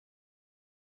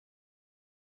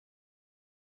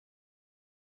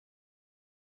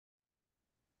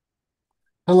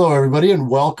Hello, everybody, and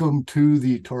welcome to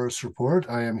the Taurus Report.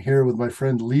 I am here with my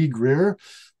friend Lee Greer,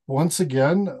 once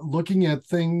again, looking at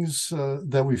things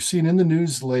that we've seen in the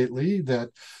news lately that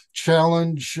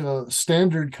challenge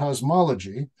standard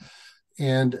cosmology.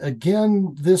 And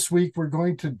again, this week, we're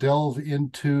going to delve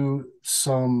into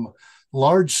some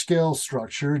large scale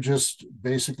structure, just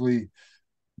basically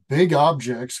big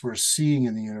objects we're seeing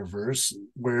in the universe,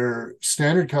 where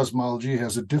standard cosmology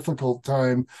has a difficult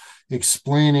time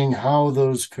explaining how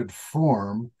those could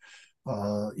form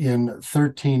in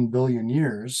 13 billion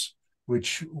years,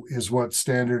 which is what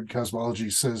standard cosmology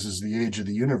says is the age of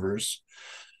the universe.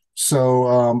 So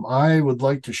I would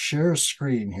like to share a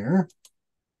screen here.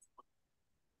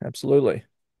 Absolutely.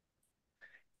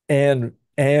 And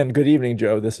good evening,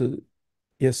 Joe. This is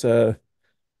it's a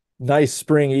nice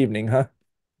spring evening, huh?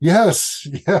 Yes,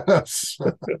 yes.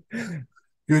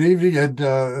 Good evening,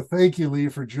 and thank you, Lee,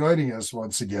 for joining us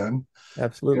once again.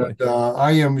 Absolutely. And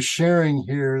I am sharing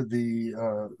here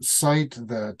the site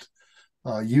that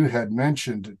you had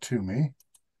mentioned to me,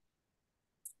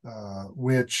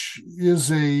 which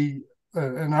is a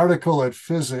an article at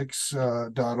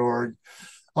physics.org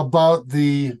about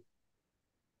the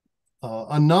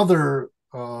another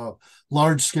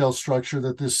large scale structure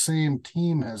that this same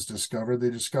team has discovered. They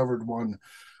discovered one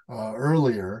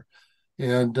earlier.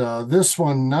 And this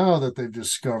one now that they've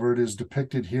discovered is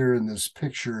depicted here in this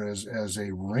picture as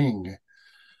a ring.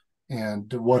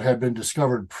 And what had been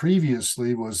discovered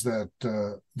previously was that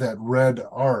red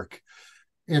arc.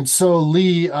 And so,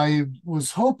 Lee, I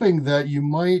was hoping that you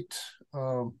might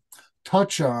uh,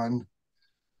 touch on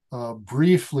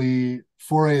briefly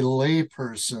for a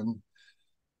layperson,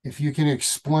 if you can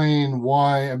explain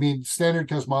why. I mean, standard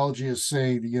cosmology is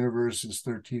saying the universe is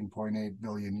 13.8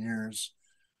 billion years.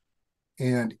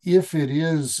 And if it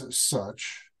is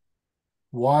such,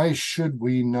 why should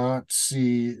we not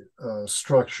see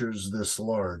structures this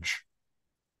large?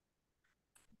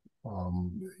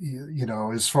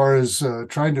 As far as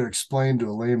trying to explain to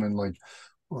a layman, like,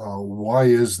 why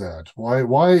is that?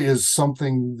 Why is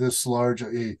something this large,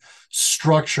 a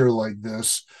structure like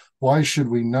this? Why should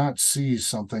we not see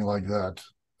something like that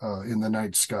in the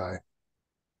night sky?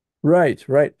 Right,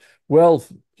 right. Well,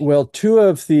 well, two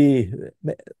of the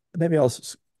maybe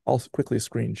I'll quickly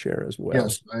screen share as well,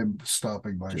 Yes, I'm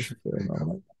stopping by. just for There a you go.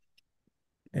 moment.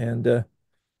 And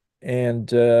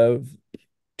and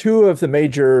two of the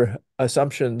major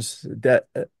assumptions that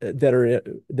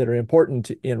are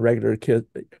important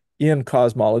in in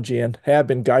cosmology and have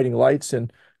been guiding lights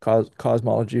in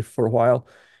cosmology for a while.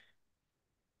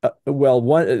 Well,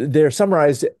 one they're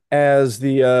summarized as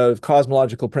the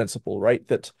cosmological principle, right?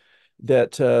 That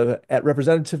at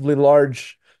representatively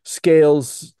large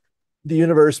scales, the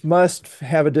universe must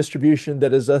have a distribution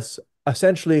that is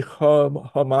essentially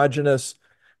homogeneous,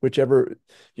 whichever,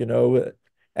 you know,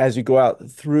 as you go out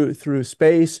through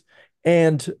space,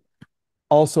 and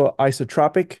also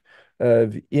isotropic,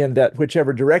 in that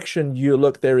whichever direction you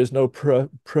look, there is no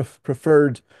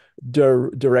preferred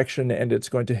direction, and it's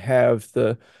going to have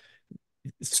the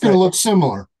it's It's going kind to of look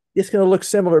similar. it's going to look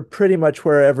similar pretty much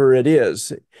wherever it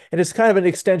is, and it's kind of an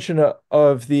extension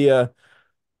of the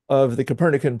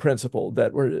Copernican principle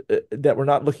that we're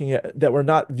not looking at that we're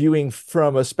not viewing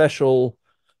from a special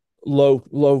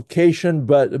location,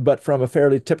 but from a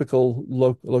fairly typical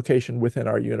location within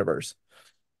our universe.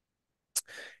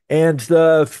 And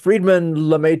the Friedman,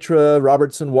 Lemaitre,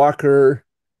 Robertson, Walker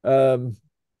um,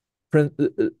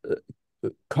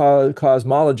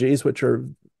 cosmologies,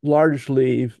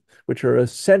 which are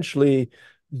essentially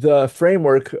the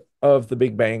framework of the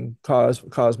Big Bang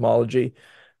cosmology,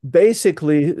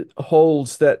 basically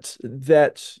holds that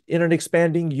in an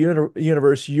expanding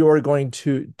universe, you're going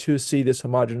to see this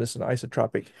homogeneous and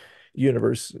isotropic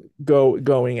universe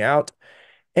going out.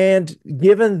 And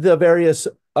given the various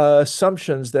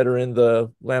assumptions that are in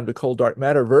the lambda cold dark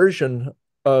matter version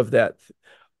of that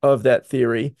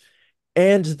theory,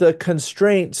 and the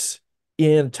constraints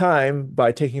in time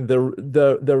by taking the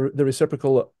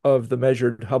reciprocal of the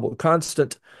measured Hubble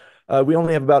constant, we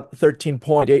only have about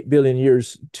 13.8 billion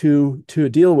years to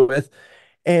deal with.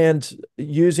 And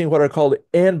using what are called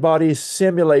n-body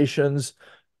simulations,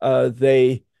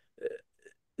 they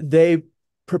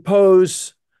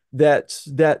propose that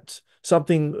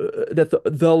something that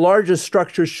the largest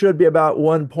structure should be about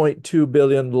 1.2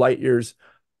 billion light years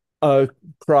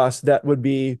across that would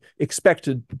be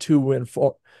expected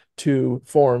to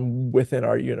form within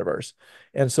our universe.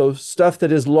 And so stuff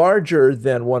that is larger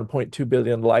than 1.2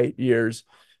 billion light years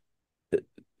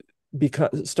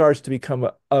starts to become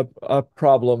a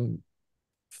problem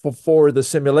for the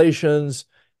simulations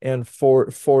and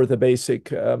for the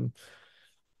basic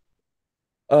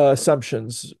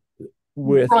assumptions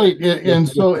with Right. And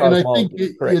with so, and I think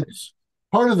cosmology. Correct. it's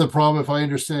part of the problem, if I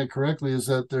understand it correctly, is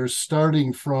that they're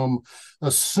starting from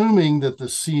assuming that the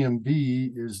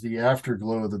CMB is the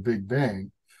afterglow of the Big Bang.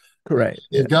 And Correct.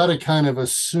 they've Yeah. got to kind of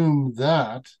assume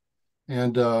that.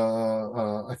 And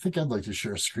I think I'd like to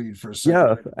share a screen for a second,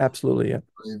 Yeah. Absolutely. Yeah.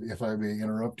 if I may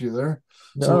interrupt you there.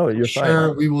 So No, you're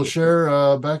fine. we will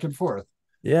share back and forth.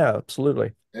 Yeah.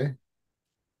 Absolutely. Okay.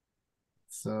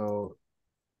 So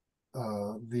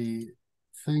the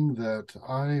thing that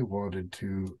I wanted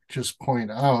to just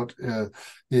point out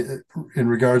in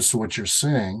regards to what you're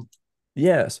saying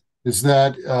Yes. is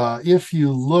that if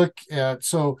you look at,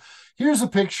 so here's a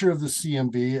picture of the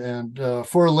CMB, and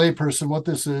for a layperson, what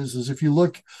this is if you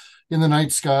look in the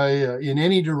night sky in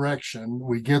any direction,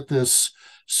 we get this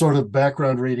sort of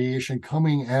background radiation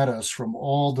coming at us from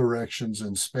all directions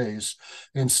in space.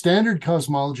 And standard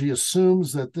cosmology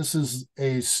assumes that this is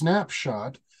a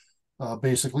snapshot,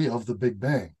 basically, of the Big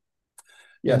Bang. And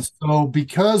Yes. so,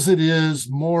 because it is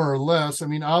more or less, I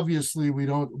mean, obviously,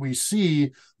 we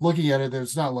see looking at it that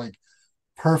it's not like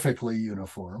perfectly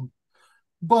uniform,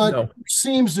 but No.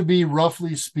 seems to be,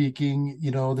 roughly speaking,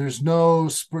 there's no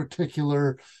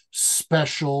particular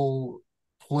special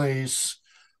place.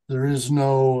 There is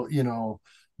no,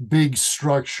 big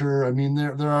structure. I mean,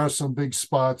 there are some big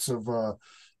spots of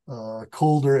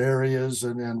colder areas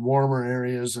and warmer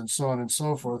areas and so on and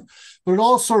so forth. But it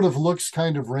all sort of looks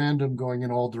kind of random going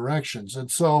in all directions.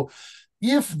 And so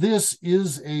if this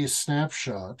is a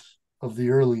snapshot of the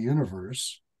early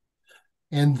universe,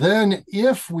 and then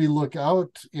if we look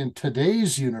out in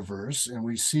today's universe and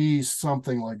we see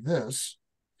something like this,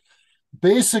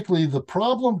 basically the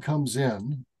problem comes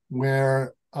in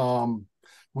where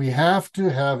we have to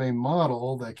have a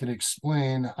model that can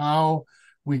explain how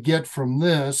we get from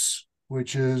this,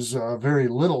 which is very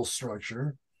little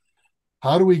structure,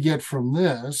 how do we get from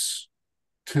this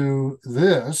to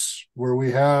this, where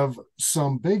we have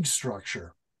some big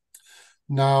structure?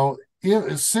 Now,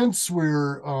 since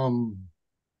we're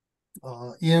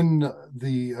in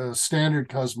the standard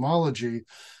cosmology,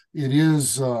 it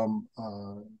is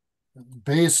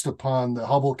based upon the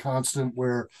Hubble constant,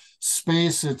 where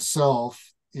space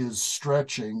itself is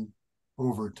stretching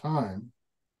over time.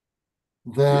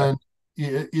 Yeah. Then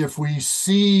if we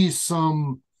see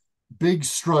some big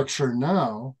structure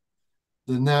now,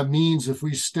 then that means if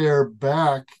we stare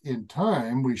back in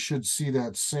time, we should see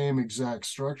that same exact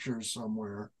structure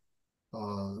somewhere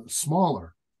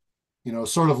smaller.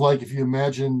 Sort of like if you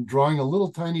imagine drawing a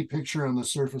little tiny picture on the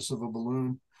surface of a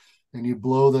balloon and you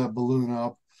blow that balloon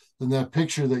up, then that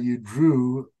picture that you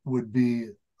drew would be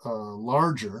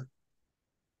larger.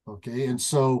 Okay. And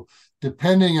so,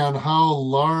 depending on how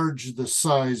large the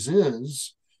size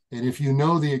is, and if you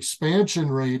know the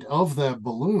expansion rate of that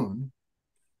balloon,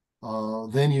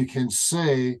 then you can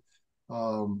say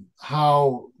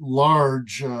how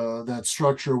large that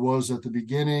structure was at the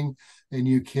beginning, and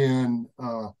you can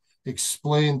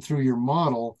explain through your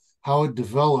model how it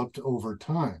developed over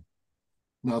time.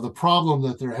 Now, the problem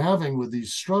that they're having with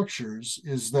these structures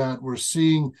is that we're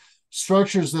seeing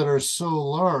structures that are so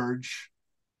large,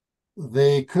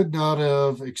 they could not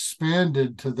have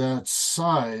expanded to that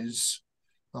size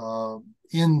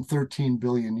in 13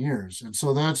 billion years. And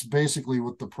so that's basically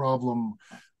what the problem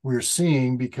we're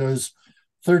seeing, because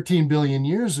 13 billion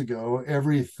years ago,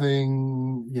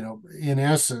 everything, in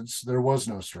essence, there was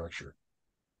no structure.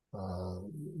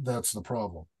 That's the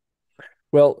problem.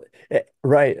 Well,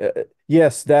 right.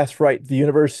 Yes, that's right. The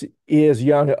universe is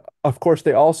young. Of course,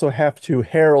 they also have to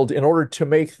herald in order to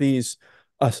make these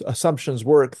assumptions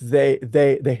work. They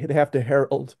have to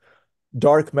herald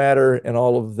dark matter and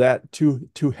all of that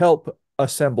to help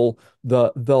assemble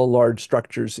the large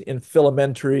structures in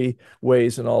filamentary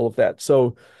ways and all of that.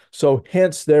 So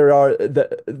hence there are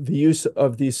the use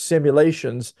of these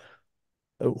simulations,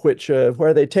 which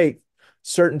where they take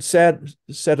certain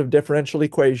set of differential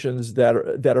equations that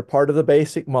are part of the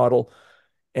basic model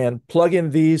and plug in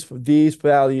these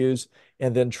values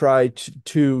and then try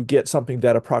to get something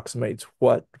that approximates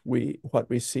what we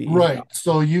see. Right.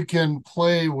 So you can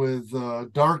play with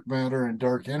dark matter and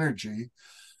dark energy.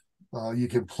 You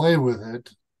can play with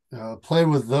it, play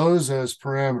with those as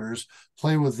parameters,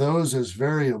 play with those as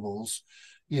variables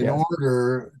in Yes,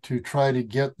 order to try to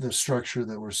get the structure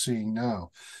that we're seeing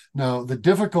now. Now, the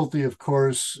difficulty, of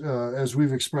course, as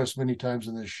we've expressed many times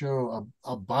in this show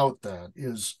about that,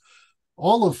 is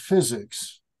all of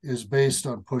physics is based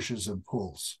on pushes and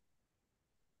pulls.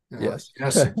 yes,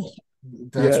 Essence,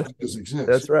 that's yes, what physics is.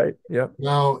 that's right. Yep.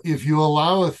 Now, if you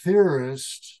allow a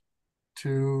theorist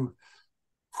to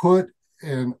put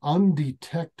an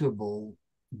undetectable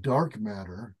dark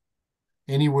matter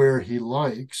anywhere he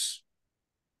likes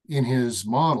in his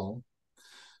model,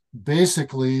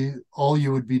 basically all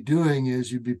you would be doing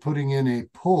is you'd be putting in a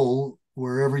pull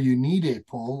wherever you need a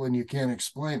pull and you can't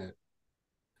explain it.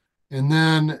 And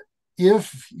then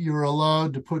if you're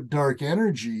allowed to put dark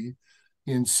energy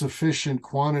in sufficient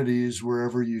quantities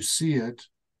wherever you see it,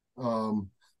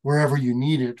 wherever you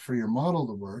need it for your model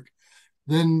to work,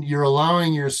 then you're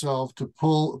allowing yourself to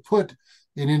put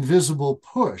an invisible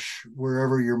push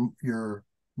wherever your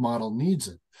model needs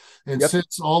it. And Yep.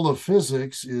 since all of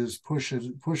physics is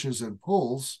pushes and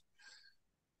pulls,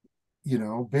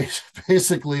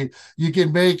 basically you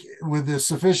can make with the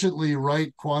sufficiently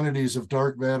right quantities of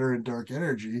dark matter and dark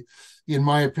energy, in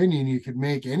my opinion, you could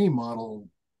make any model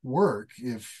work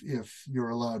if you're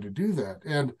allowed to do that.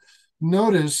 And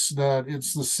notice that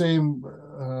it's the same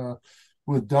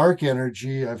with dark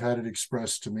energy. I've had it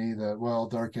expressed to me that, well,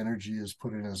 dark energy is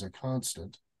put in as a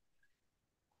constant.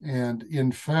 And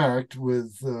in fact,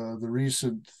 with the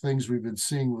recent things we've been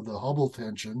seeing with the Hubble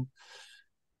tension,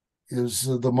 is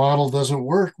the model doesn't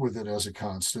work with it as a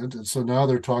constant. And so now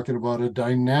they're talking about a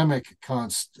dynamic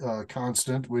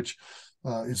constant, which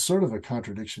is sort of a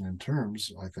contradiction in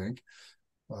terms, I think,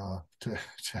 to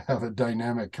have a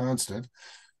dynamic constant,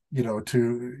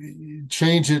 to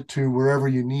change it to wherever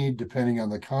you need, depending on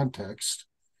the context.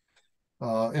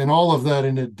 And all of that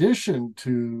in addition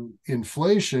to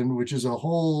inflation, which is a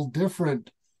whole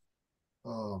different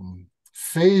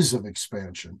phase of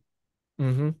expansion.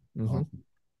 Mm-hmm. Mm-hmm.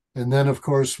 And then, of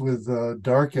course, with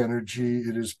dark energy,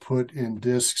 it is put in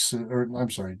disks, or I'm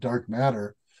sorry, dark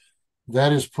matter,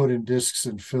 that is put in disks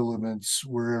and filaments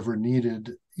wherever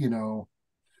needed,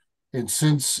 And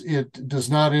since it does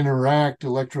not interact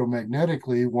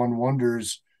electromagnetically, one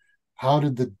wonders, how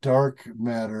did the dark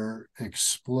matter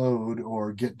explode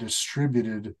or get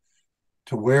distributed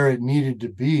to where it needed to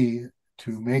be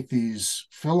to make these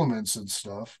filaments and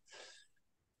stuff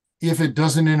if it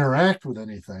doesn't interact with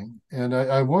anything? And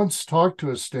I once talked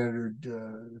to a standard,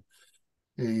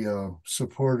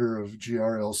 supporter of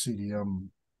GRLCDM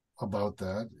about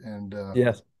that. And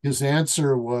Yes. his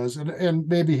answer was, and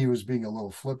maybe he was being a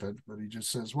little flippant, but he just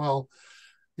says, well,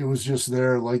 it was just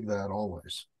there like that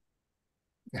always.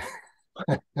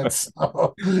 and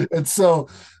so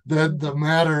then the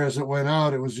matter as it went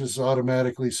out, it was just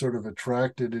automatically sort of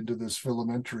attracted into this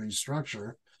filamentary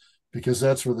structure because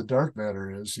that's where the dark matter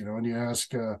is, and you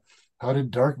ask, how did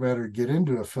dark matter get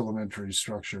into a filamentary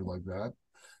structure like that?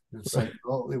 It's like,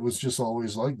 well, it was just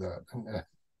always like that.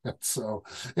 And so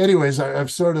anyways, I've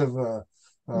sort of went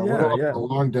Yeah, off yeah. a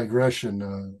long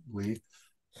digression, Lee.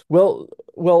 Well,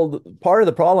 part of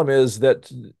the problem is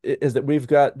that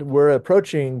we're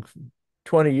approaching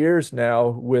 20 years now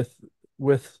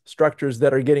with structures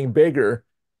that are getting bigger,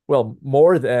 well,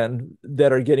 more than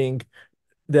that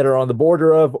are on the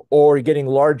border of or getting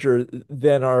larger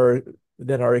than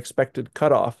our expected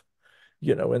cutoff.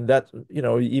 And that,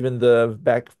 even the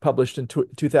back published in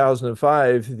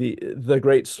 2005, the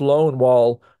Great Sloan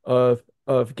Wall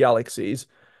of galaxies,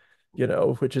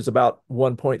 which is about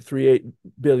 1.38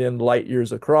 billion light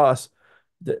years across.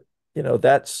 That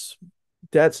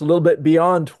that's a little bit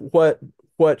beyond what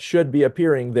should be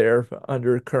appearing there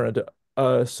under current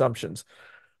assumptions.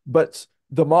 But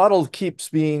the model keeps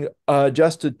being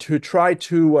adjusted to try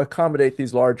to accommodate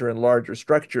these larger and larger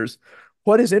structures.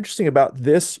 What is interesting about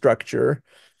this structure,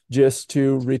 just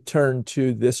to return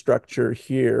to this structure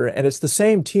here, and it's the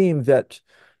same team that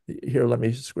here,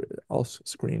 I'll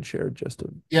screen share just a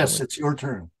Yes, moment, it's your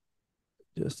turn.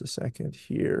 just a second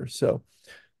here. So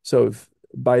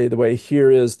by the way, here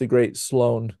is the Great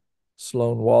Sloan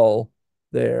Wall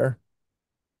there,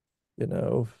 you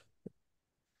know,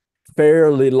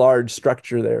 fairly large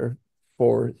structure there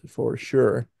for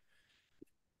sure.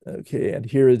 Okay, and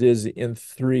here it is in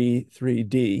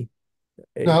 3D.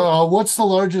 Now, what's the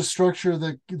largest structure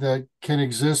that can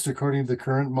exist according to the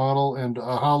current model, and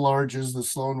how large is the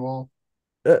Sloan Wall?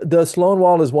 The Sloan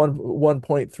Wall is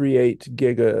 1.38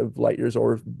 giga light years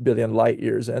or billion light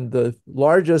years, and the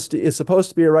largest is supposed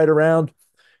to be right around,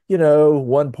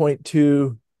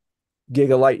 1.2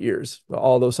 giga light years.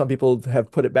 Although some people have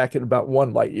put it back at about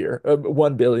 1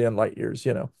 billion light years.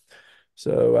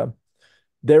 So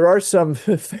there are some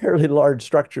fairly large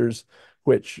structures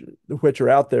which are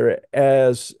out there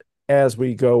as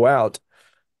we go out.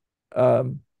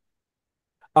 Um,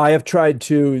 I have tried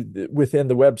to, within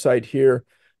the website here,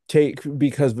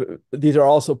 because these are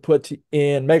also put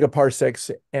in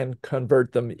megaparsecs and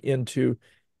convert them into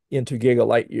giga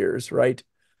light years, right?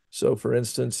 So for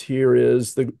instance, here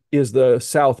is the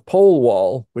South Pole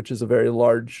Wall, which is a very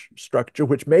large structure,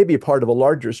 which may be part of a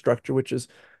larger structure, which is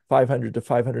 500 to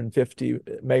 550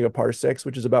 megaparsecs,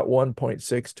 which is about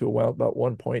 1.6 to about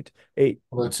 1.8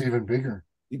 Well, that's even bigger.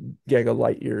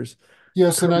 gigalight years.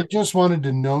 Yes, and I just wanted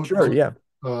to note Sure, yeah,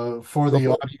 for go the for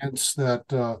it. audience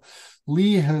that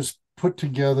Lee has put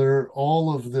together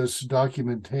all of this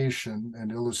documentation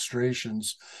and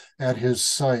illustrations at his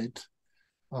site,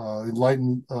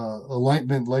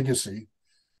 Enlightenment Legacy.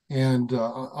 And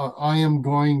I am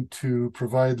going to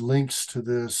provide links to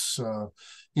this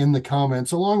in the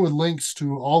comments, along with links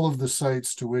to all of the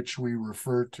sites to which we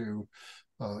refer to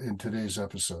in today's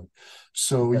episode.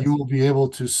 So you Yes. will be able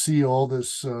to see all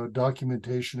this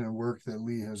documentation and work that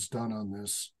Lee has done on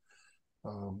this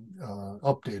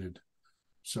updated.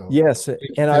 So Yes,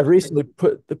 and I've recently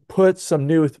put some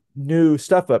new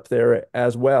stuff up there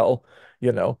as well,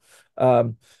 you know.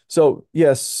 So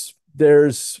yes,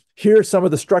 there's here's some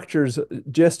of the structures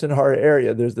just in our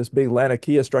area. There's this big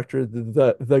Laniakea structure,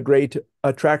 the Great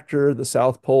Attractor, the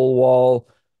South Pole Wall,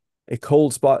 a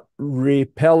cold spot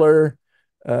repeller,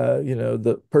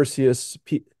 the Perseus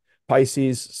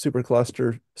Pisces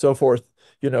supercluster, so forth.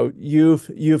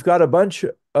 You've got a bunch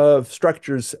of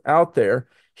structures out there.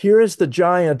 Here is the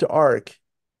giant arc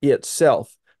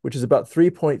itself, which is about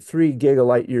 3.3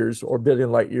 gigalight years or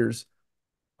billion light years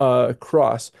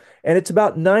across, and it's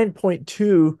about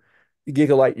 9.2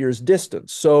 gigalight years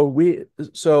distance. So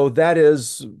that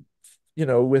is,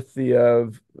 with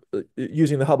the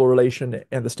using the Hubble relation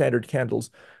and the standard candles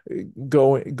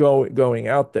going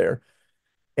out there,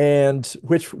 and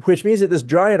which means that this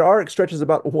giant arc stretches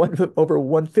about over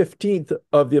 1/15th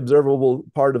of the observable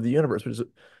part of the universe, which is,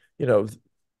 you know,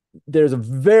 there's a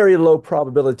very low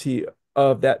probability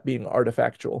of that being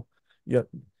artifactual. You,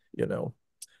 you know.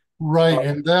 right, Uh,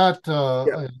 and that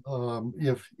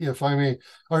yeah, if I may,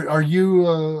 are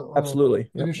you absolutely.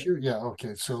 Yeah. finished here? Yeah,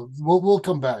 okay. So we'll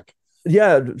come back.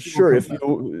 Yeah, We'll sure. come If back.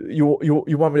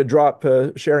 you want me to drop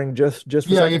sharing just for a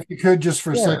Yeah, second? if you could just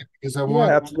for a Yeah. second, because I Yeah, want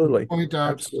to absolutely. point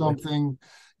out Absolutely. something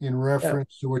in Yeah.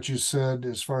 reference to what you said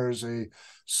as far as a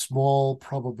small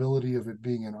probability of it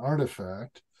being an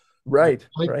artifact. I'd Right,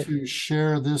 like right. to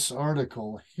share this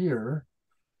article here,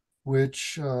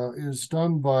 which is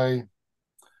done by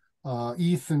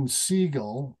Ethan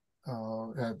Siegel,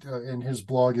 and his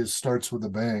blog is Starts with a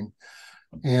Bang.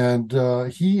 And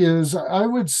he is, I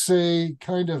would say,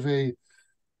 kind of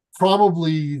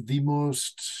probably the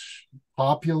most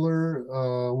popular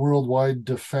worldwide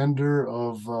defender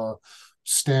of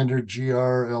standard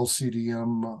GR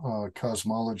LCDM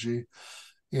cosmology.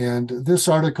 And this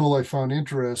article I found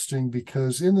interesting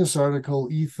because in this article,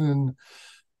 Ethan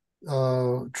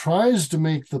tries to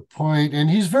make the point, and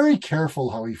he's very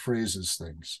careful how he phrases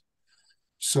things.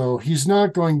 So he's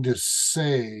not going to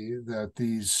say that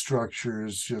these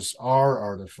structures just are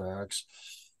artifacts,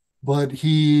 but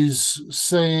he's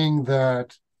saying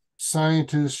that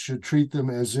scientists should treat them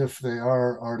as if they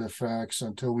are artifacts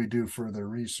until we do further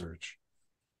research.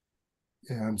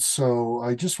 And so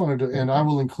I just wanted to, and I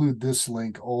will include this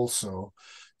link also.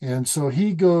 And so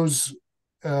he goes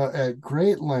at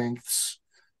great lengths,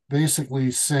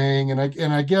 basically saying, and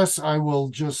I guess I will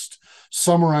just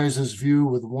summarize his view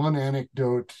with one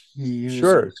anecdote he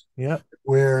Sure. uses, Yeah.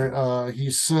 where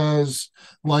he says,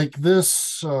 like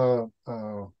this,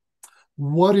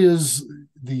 what is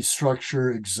the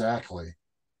structure exactly?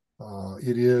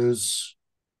 It is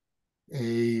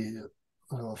a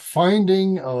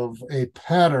finding of a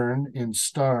pattern in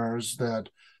stars that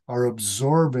are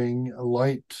absorbing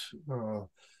light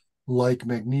like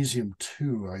magnesium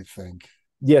 2, I think.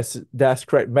 Yes, that's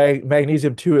correct.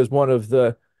 Magnesium 2 is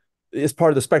is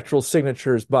part of the spectral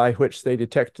signatures by which they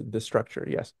detect the structure.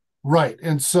 Yes. Right.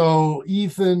 And so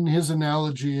Ethan, his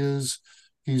analogy is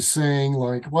he's saying,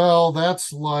 like, well,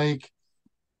 that's like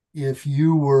if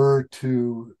you were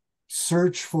to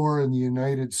search for in the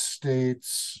United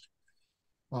States,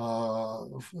 uh,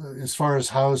 as far as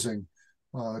housing,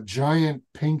 giant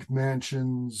pink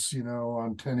mansions,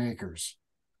 on 10 acres.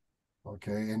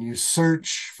 Okay. And you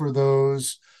search for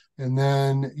those, and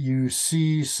then you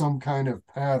see some kind of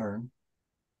pattern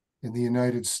in the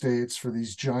United States for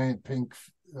these giant pink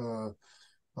uh,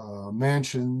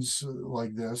 mansions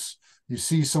like this. You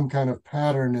see some kind of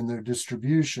pattern in their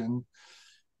distribution,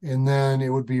 and then it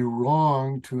would be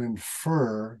wrong to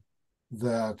infer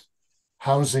that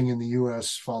housing in the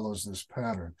US follows this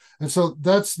pattern. And so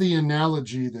that's the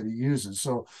analogy that he uses.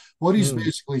 So what he's Mm.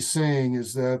 basically saying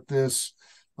is that this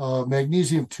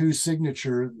magnesium 2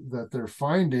 signature that they're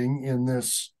finding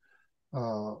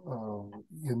uh, uh,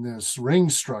 in this ring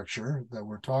structure that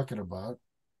we're talking about,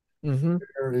 Hmm.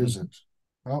 where is Hmm. it?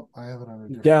 Oh, I have it on a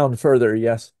different. Down further.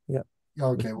 Yes. Yeah.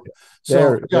 Okay. So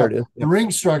There yeah, it is. the Yeah.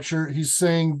 ring structure, he's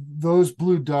saying those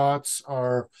blue dots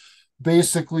are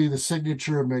basically the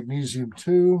signature of magnesium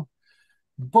 2.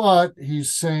 But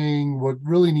he's saying what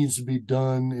really needs to be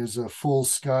done is a full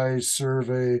sky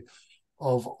survey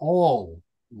of all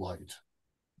light,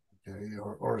 okay,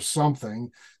 or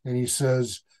something. And he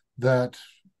says that,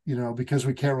 because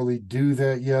we can't really do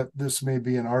that yet, this may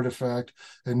be an artifact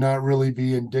and not really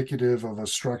be indicative of a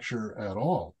structure at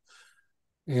all.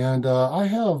 And I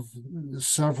have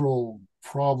several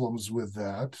problems with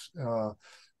that.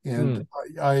 And Hmm.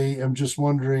 I am just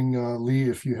wondering, Lee,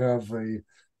 if you have a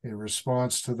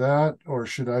response to that, or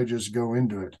should I just go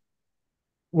into it?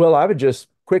 Well, I would just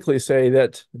quickly say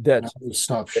And I'll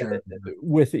stop sharing.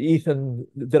 with Ethan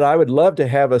that I would love to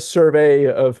have a survey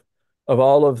of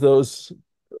all of those,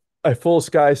 a full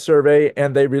sky survey,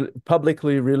 and they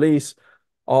publicly release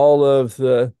all of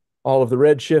the all of the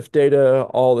redshift data,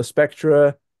 all the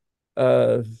spectra,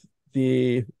 uh,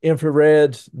 the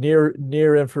infrared,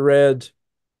 near infrared,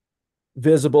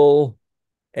 visible,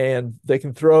 and they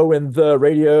can throw in the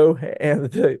radio and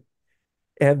the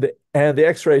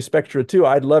X-ray spectra too.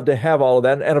 I'd love to have all of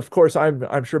that, and of course,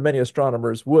 I'm sure many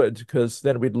astronomers would, because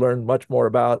then we'd learn much more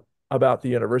about the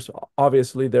universe.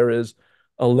 Obviously, there is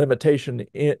a limitation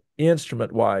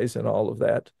instrument wise and all of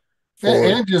that for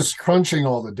And just crunching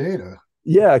all the data.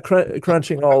 yeah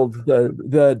crunching all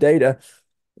the data,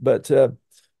 but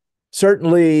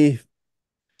certainly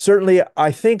certainly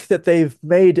I think that they've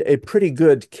made a pretty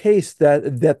good case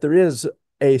that there is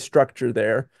a structure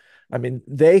there. I mean,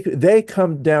 they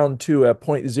come down to a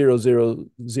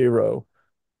 0.000,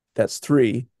 that's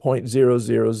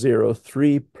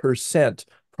 3.0003%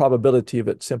 probability of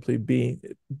it simply being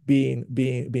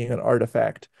an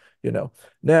artifact, you know.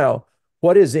 Now,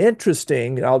 what is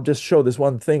interesting, I'll just show this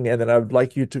one thing, and then I would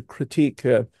like you to critique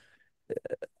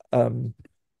um,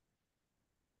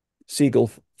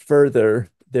 Siegel further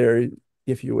there,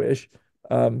 if you wish.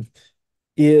 Um,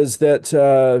 is that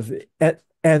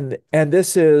and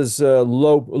this is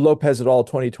Lopez et al.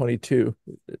 2022.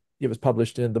 It was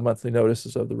published in the monthly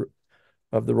notices of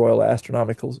the Royal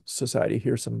Astronomical Society.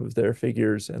 Here's some of their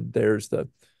figures, and there's the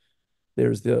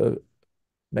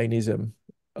magnesium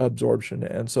absorption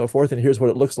and so forth. And here's what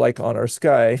it looks like on our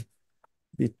sky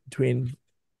between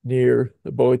near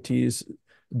the Bootes,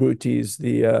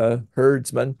 the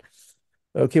herdsman.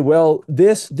 Okay, well,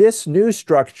 this new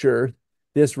structure,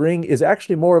 this ring, is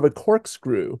actually more of a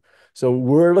corkscrew. So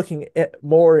we're looking at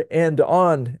more end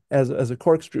on as a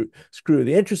corkscrew.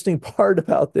 The interesting part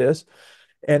about this,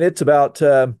 and it's about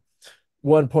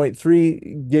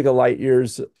 1.3 gigalight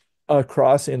years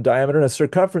across in diameter and a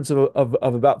circumference of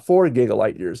about 4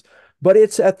 gigalight years, but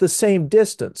it's at the same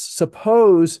distance.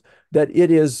 Suppose that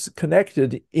it is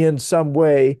connected in some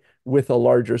way with a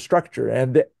larger structure,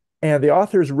 and the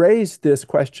authors raised this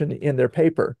question in their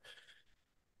paper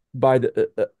by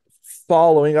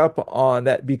following up on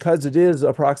that, because it is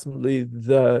approximately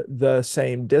the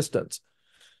same distance.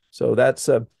 So That's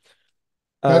uh,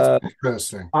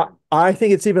 interesting. I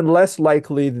think it's even less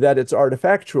likely that it's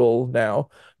artifactual now.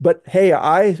 But hey,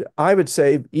 I would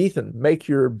say, Ethan, make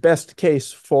your best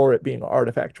case for it being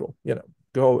artifactual.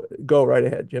 Go right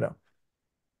ahead.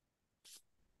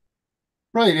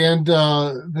 Right. And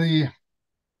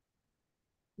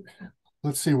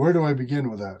let's see, where do I begin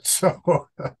with that?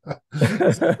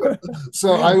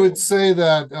 So I would say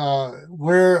that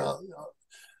where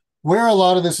a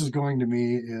lot of this is going to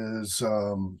me is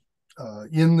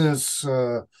in this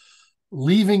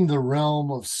leaving the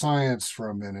realm of science for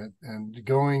a minute and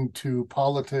going to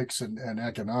politics and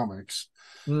economics.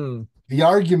 Mm, The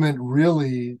argument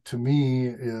really, to me,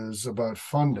 is about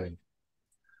funding.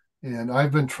 And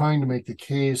I've been trying to make the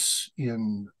case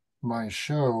in my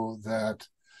show that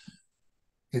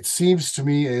it seems to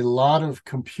me a lot of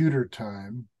computer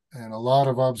time and a lot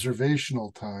of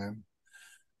observational time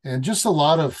and just a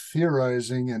lot of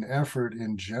theorizing and effort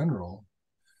in general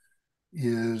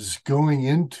is going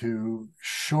into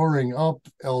shoring up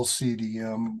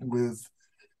LCDM with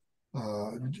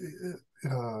uh,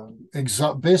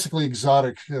 basically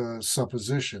exotic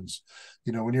suppositions.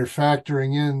 When you're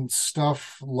factoring in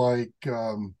stuff like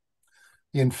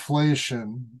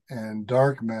inflation and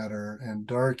dark matter and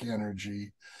dark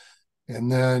energy, and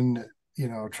then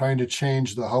trying to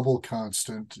change the Hubble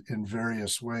constant in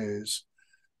various ways.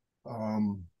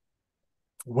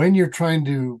 When you're trying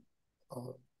to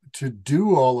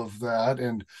do all of that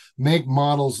and make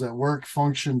models that work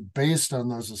function based on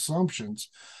those assumptions,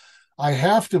 I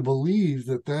have to believe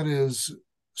that that is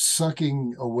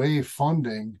sucking away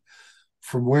funding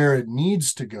from where it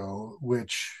needs to go,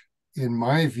 which in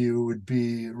my view, would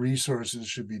be resources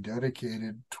should be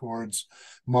dedicated towards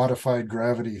modified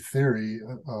gravity theory,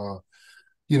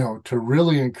 to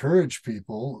really encourage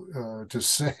people to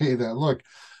say that, look,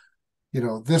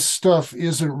 this stuff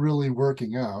isn't really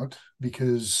working out,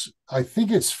 because I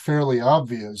think it's fairly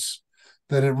obvious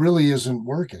that it really isn't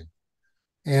working.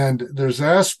 And there's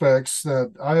aspects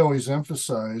that I always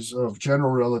emphasize of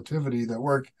general relativity that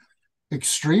work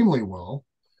extremely well. Uh,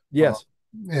 Yes.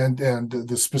 and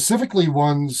the specifically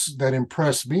ones that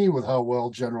impress me with how well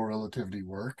general relativity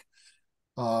work.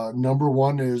 Number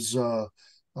one is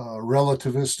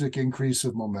relativistic increase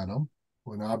of momentum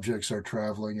when objects are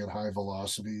traveling at high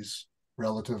velocities,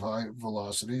 relative high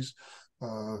velocities.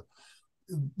 Uh,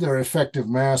 their effective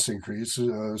mass increase.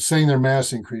 Saying their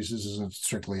mass increases isn't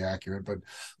strictly accurate, but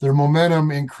their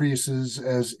momentum increases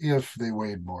as if they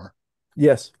weighed more.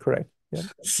 Yes, correct. Yeah,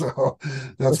 So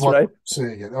that's that's why I'm right.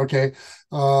 saying it. Okay.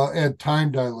 And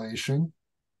time dilation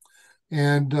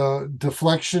and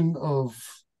deflection of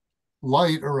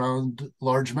light around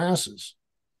large masses.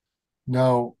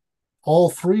 Now, all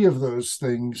three of those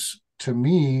things to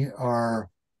me are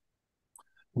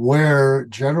where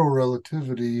general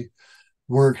relativity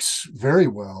works very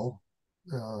well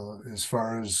as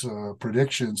far as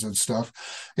predictions and stuff.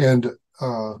 And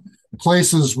uh,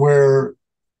 places where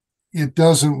it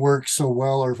doesn't work so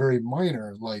well are very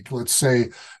minor, like, let's say,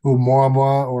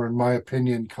 Oumuamua, or in my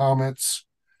opinion, comets,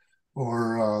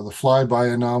 or the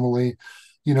flyby anomaly.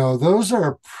 Those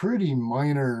are pretty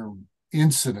minor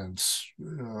incidents.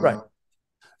 Right.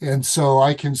 And so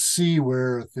I can see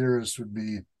where a theorist would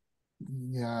be,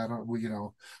 yeah, I don't,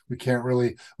 we can't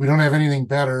really, we don't have anything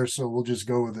better, so we'll just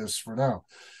go with this for now.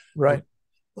 Right.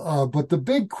 But the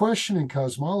big question in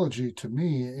cosmology to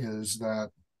me is that,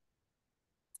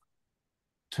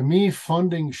 to me,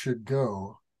 funding should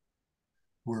go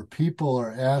where people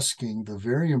are asking the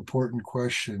very important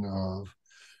question of,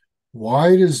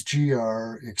 why does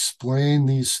GR explain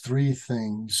these three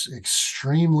things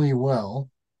extremely well,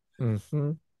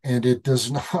 Hmm. and it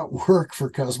does not work for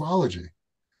cosmology?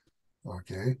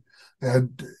 Okay.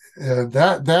 And,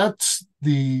 that's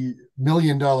the $1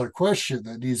 million question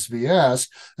that needs to be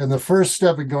asked. And the first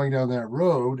step in going down that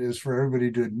road is for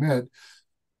everybody to admit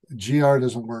GR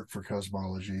doesn't work for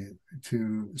cosmology.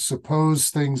 To suppose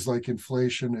things like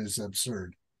inflation is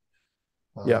absurd.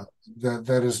 Yeah. Uh,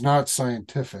 that is not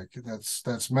scientific.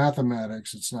 That's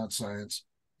mathematics. It's not science,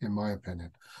 in my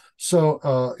opinion.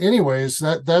 So, anyways,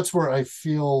 that's where I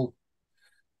feel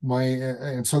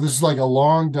and so this is like a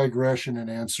long digression in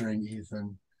answering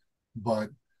Ethan, but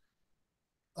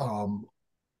um,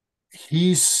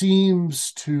 he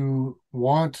seems to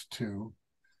want to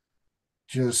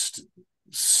just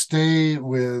stay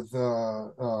with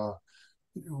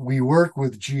we work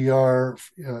with GR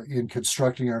in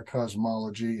constructing our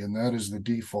cosmology, and that is the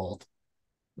default.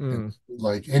 And Mm.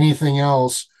 like anything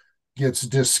else gets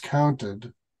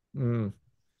discounted, Mm.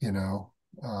 you know,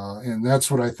 and that's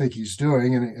what I think he's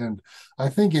doing. And I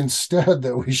think instead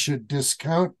that we should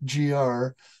discount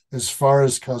GR as far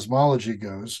as cosmology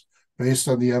goes, based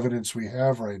on the evidence we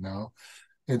have right now,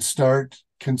 and start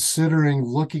considering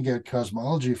looking at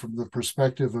cosmology from the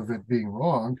perspective of it being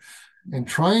wrong, and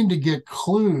trying to get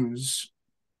clues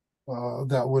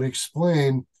that would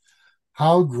explain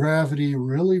how gravity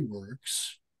really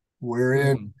works,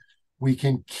 wherein Mm. we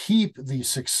can keep the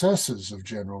successes of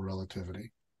general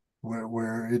relativity,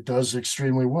 where it does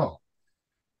extremely well.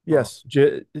 Uh, Yes,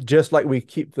 just like we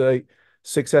keep the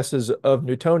successes of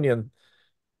Newtonian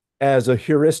as a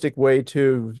heuristic way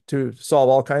to solve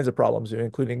all kinds of problems,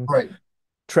 including right.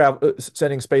 travel,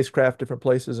 sending spacecraft different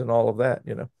places and all of that,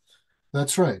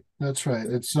 That's right. That's right.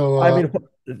 And so I mean,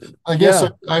 I guess yeah.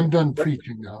 I'm done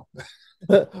preaching now.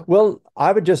 Well,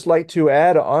 I would just like to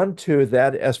add on to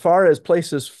that, as far as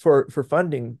places for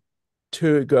funding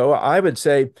to go, I would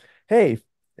say, hey,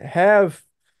 have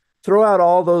throw out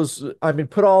all those, I mean,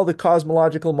 put all the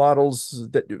cosmological models,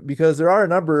 that because there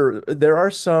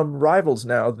are some rivals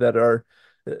now that are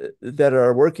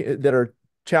working, that are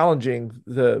challenging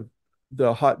the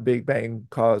hot Big Bang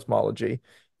cosmology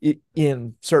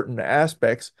in certain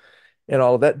aspects and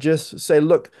all of that. Just say,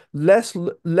 look, let's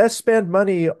spend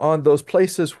money on those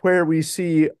places where we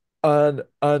see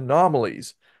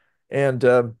anomalies, and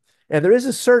and there is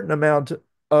a certain amount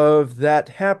of that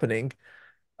happening.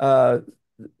 Uh,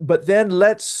 but then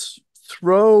let's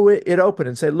throw it open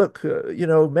and say, look,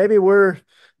 maybe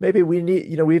we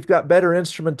need, we've got better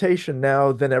instrumentation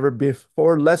now than ever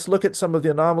before. Let's look at some of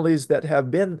the anomalies that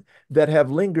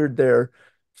have lingered there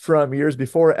from years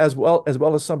before, as well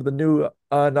as some of the new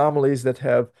anomalies that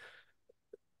have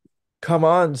come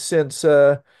on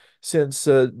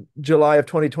July of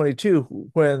 2022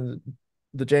 when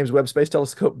the James Webb Space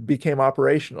Telescope became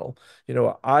operational.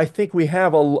 I think we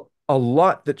have a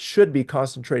lot that should be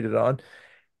concentrated on,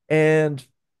 and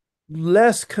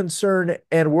less concern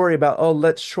and worry about, oh,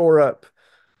 let's shore up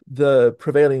the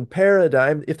prevailing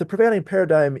paradigm. If the prevailing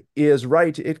paradigm is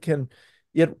right, it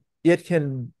it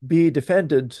can be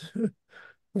defended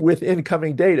with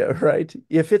incoming data, right?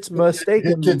 If it's It can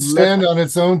mistaken, stand on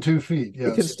its own 2 feet. it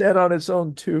can Yes, stand on its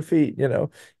own 2 feet.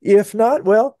 If not,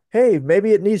 well, hey,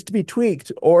 maybe it needs to be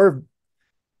tweaked or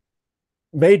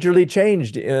majorly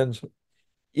changed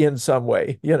in some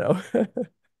way.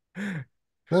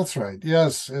 that's right.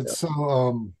 Yes, Yeah. it's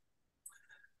so.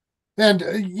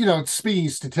 And speaking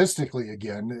statistically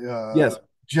again, Yes,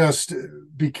 just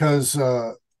because.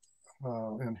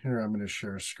 And here I'm going to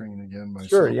share a screen again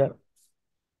sure, myself. yeah.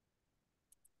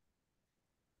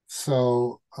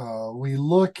 So we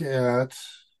look at,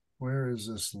 where is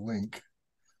this link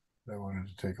that I wanted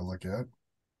to take a look at?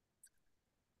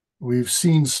 We've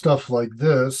seen stuff like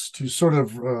this to sort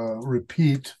of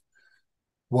repeat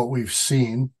what we've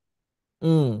seen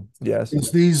Yes.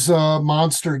 is these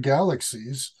monster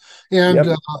galaxies. And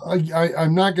Yep.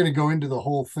 I'm not going to go into the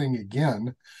whole thing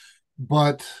again,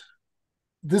 but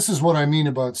this is what I mean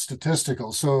about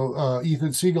statistical. So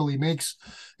Ethan Siegel, he makes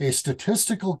a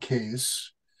statistical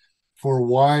case for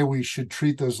why we should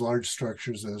treat those large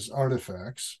structures as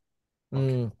artifacts. Okay.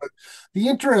 Mm, But the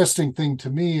interesting thing to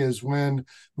me is when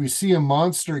we see a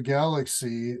monster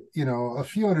galaxy, a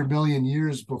few 100 million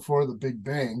years before the Big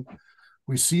Bang,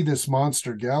 we see this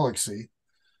monster galaxy.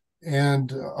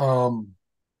 And I'm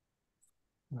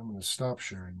going to stop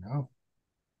sharing now.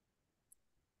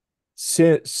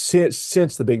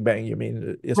 since the Big Bang, you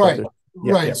mean, as far as Right, yeah,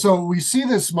 yeah. right. So we see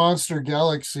this monster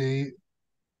galaxy.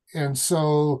 And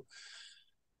so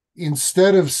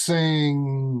instead of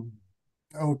saying,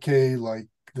 okay, like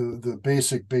the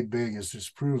basic Big Bang is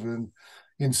disproven,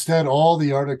 instead, all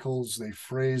the articles they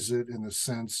phrase it in the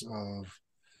sense of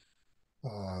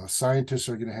scientists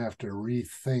are going to have to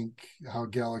rethink how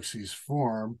galaxies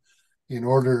form in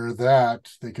order that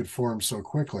they could form so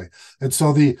quickly. And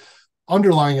so the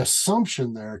underlying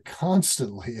assumption there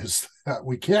constantly is that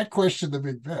we can't question the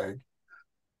Big Bang,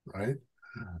 right?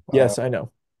 Uh, Yes, I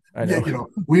know. I yeah, know.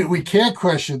 we can't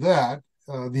question that.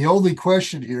 The only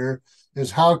question here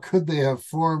is how could they have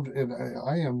formed? And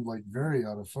I am like very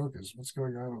out of focus. What's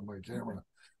going on with my camera?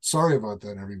 Sorry about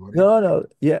that, everybody. No, no.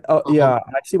 Yeah. Oh, yeah. Um,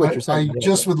 I see what you're I saying. Yeah,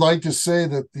 just yeah. would like to say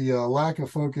that the lack of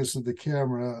focus of the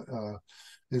camera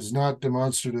is not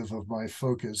demonstrative of my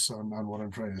focus on what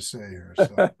I'm trying to say here. So,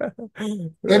 Right,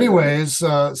 right. anyways,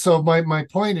 so my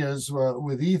point is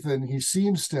with Ethan, he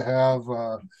seems to have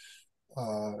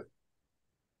uh,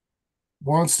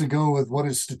 wants to go with what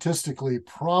is statistically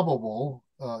probable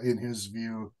in his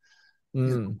view in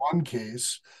Mm, one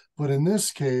case, but in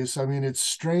this case, I mean, it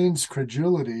strains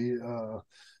credulity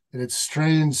and it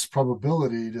strains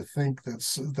probability to think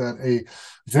that a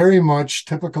very much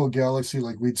typical galaxy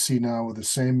like we'd see now with the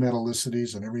same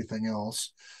metallicities and everything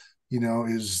else,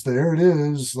 is there. It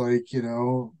is like yep.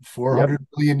 400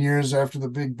 million years after the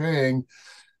Big Bang,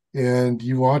 and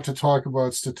you want to talk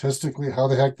about statistically how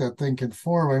the heck that thing can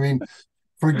form. I mean,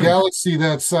 for a galaxy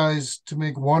that size to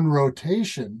make one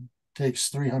rotation takes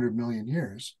 300 million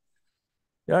years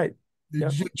Right. Yeah.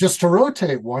 just to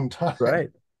rotate one time. Right.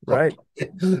 Right.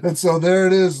 And so there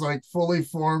it is, like fully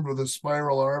formed with the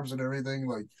spiral arms and everything,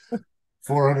 like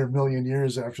 400 million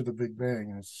years after the Big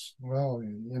Bang. It's, well,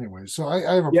 anyway, so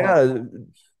I have a problem. Yeah.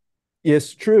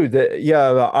 It's true that,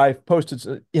 yeah, I've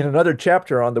posted in another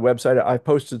chapter on the website. I've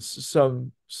posted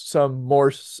some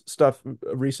more stuff,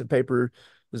 recent papers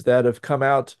that have come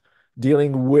out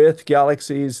dealing with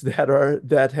galaxies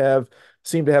that have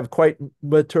seem to have quite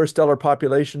mature stellar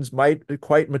populations, might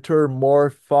quite mature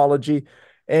morphology,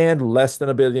 and less than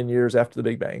 1 billion years after the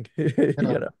Big Bang. Yeah,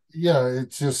 You know, yeah,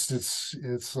 it's just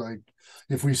it's like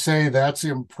if we say that's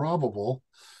improbable,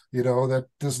 that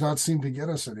does not seem to get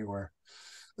us anywhere.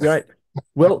 right?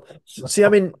 Well, see, I So,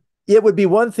 mean, it would be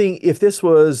one thing if this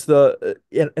was and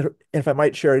if I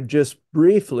might share just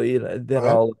briefly, and then right?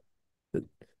 I'll,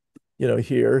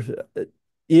 here,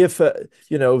 if,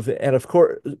 and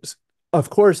of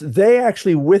course, they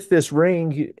actually, with this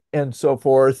ring and so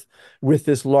forth, with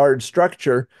this large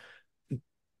structure,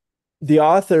 the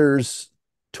authors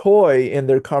toy in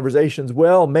their conversations,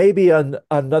 well, maybe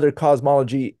another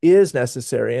cosmology is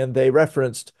necessary. And they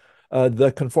referenced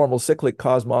the conformal cyclic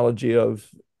cosmology of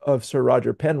Sir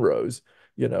Roger Penrose,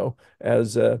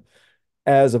 as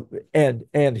as a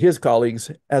and his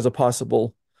colleagues as a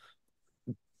possible,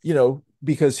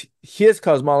 because his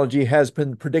cosmology has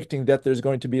been predicting that there's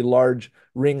going to be large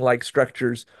ring-like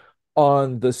structures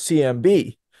on the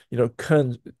CMB,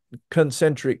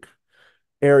 concentric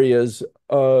areas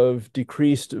of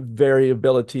decreased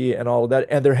variability and all of that.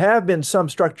 And there have been some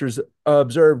structures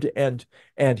observed, and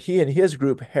he and his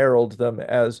group herald them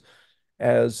as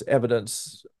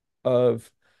evidence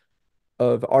of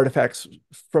artifacts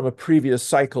from a previous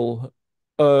cycle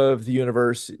of the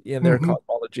universe in their Hmm.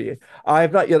 cosmology. I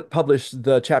have not yet published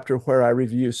the chapter where I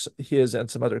review his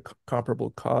and some other comparable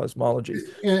cosmologies.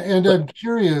 And But I'm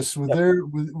curious with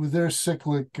yeah, their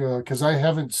cyclic, because I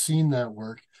haven't seen that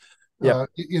work. yeah.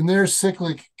 In their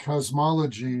cyclic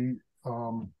cosmology,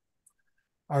 um,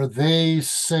 are they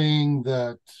saying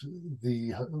that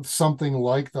the something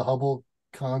like the Hubble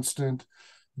constant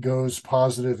goes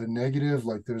positive and negative,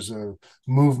 like there's a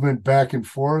movement back and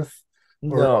forth,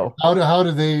 or No. how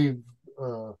do they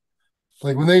uh,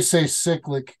 like when they say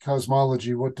cyclic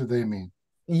cosmology? What do they mean?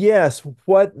 Yes,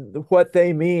 what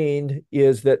they mean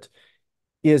is that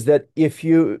if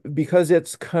you because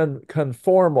it's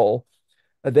conformal,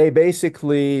 they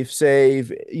basically say,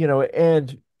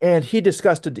 and he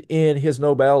discussed it in his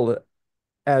Nobel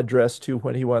address too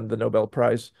when he won the Nobel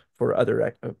Prize for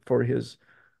other for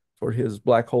his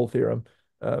black hole theorem.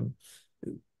 Um,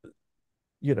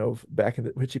 back in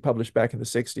which he published back in the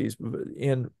 60s.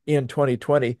 In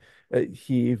 2020,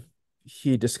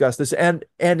 he discussed this, and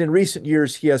in recent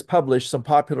years he has published some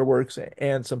popular works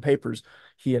and some papers,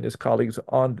 he and his colleagues,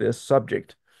 on this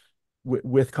subject,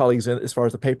 with colleagues as far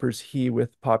as the papers, he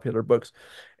with popular books.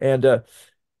 And uh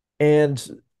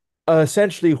and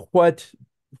essentially what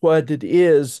it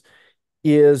is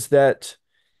is that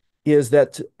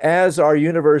as our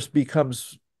universe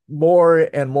becomes more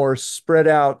and more spread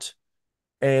out,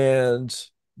 and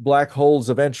black holes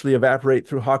eventually evaporate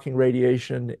through Hawking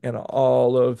radiation and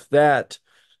all of that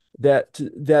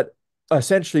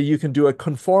essentially you can do a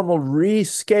conformal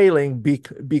rescaling,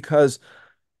 because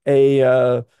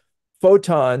a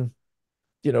photon,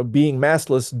 being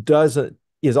massless, doesn't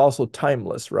is also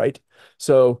timeless, right?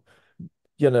 So,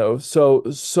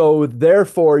 so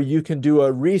therefore you can do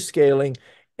a rescaling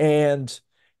and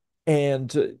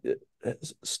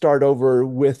start over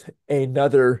with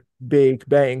another big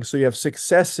bang. So you have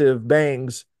successive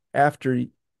bangs after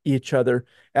each other,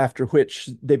 after which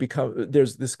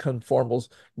there's this conformal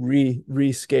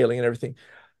rescaling and everything.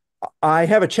 I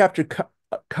have a chapter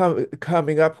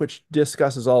coming up which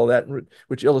discusses all of that,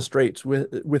 which illustrates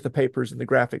with the papers and the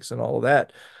graphics and all of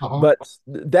that. Uh-huh. But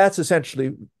that's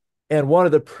essentially, and one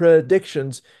of the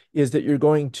predictions is that you're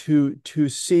going to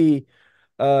see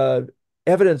uh,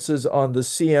 evidences on the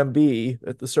CMB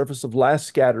at the surface of last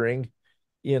scattering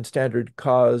in standard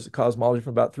cosmology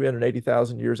from about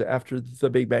 380,000 years after the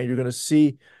Big Bang. You're going to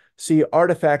see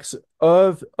artifacts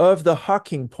of the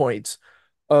Hawking points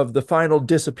of the final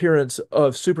disappearance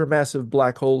of supermassive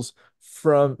black holes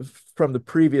from the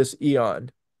previous eon,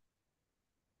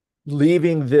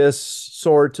 leaving this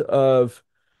sort of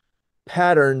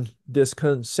pattern, this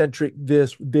concentric,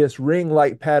 this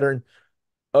ring-like pattern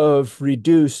of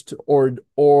reduced or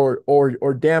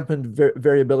dampened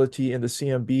variability in the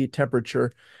CMB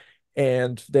temperature.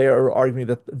 And they are arguing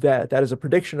that is a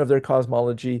prediction of their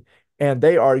cosmology. And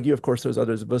they argue, of course, there's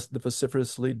others of us that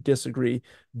vociferously disagree,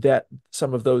 that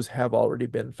some of those have already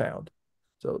been found.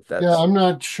 So Yeah, that's I'm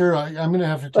not sure. I'm going to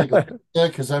have to take a look at that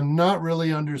because I'm not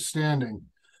really understanding.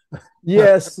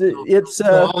 yes, it's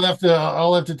So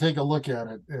I'll have to take a look at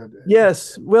it.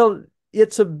 yes. Well,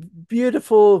 it's a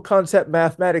beautiful concept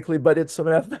mathematically, but it's a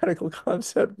mathematical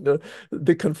concept, the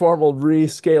conformal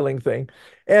rescaling thing.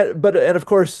 And of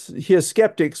course, his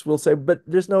skeptics will say, but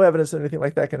there's no evidence that anything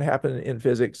like that can happen in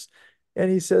physics. And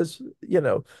he says,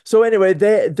 so anyway,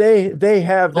 they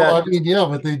have Well, that. I mean, yeah,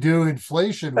 but they do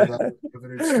inflation without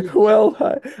evidence too. Well,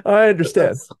 I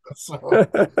understand. So, so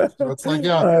it's like,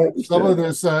 yeah, I some of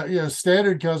understand. this,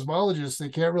 standard cosmologists, they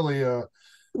can't really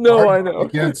No, argue I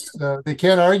know. they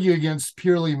can't argue against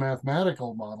purely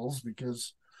mathematical models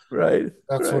because Right,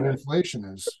 that's what right. inflation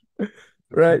is. They're kind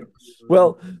Right. of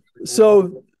Well,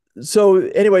 mathematical so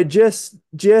anyway, just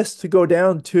to go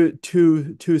down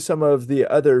to some of the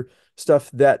other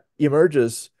stuff that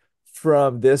emerges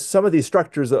from this. Some of these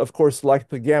structures, of course, like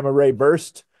the gamma ray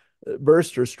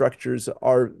burster structures,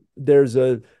 there's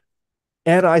a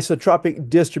anisotropic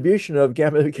distribution of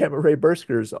gamma ray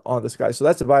bursters on the sky. So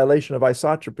that's a violation of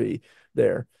isotropy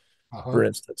there, uh-huh. for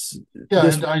instance. Yeah,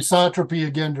 This and isotropy,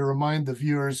 again, to remind the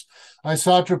viewers,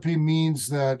 isotropy means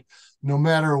that no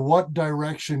matter what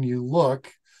direction you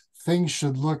look, things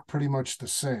should look pretty much the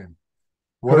same,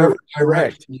 whatever direction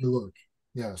correct. you look.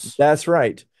 Yes. That's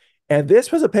right. And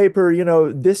this was a paper,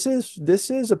 this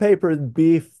is a paper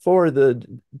before the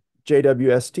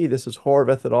JWST. This is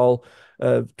Horvath et al.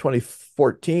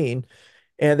 2014,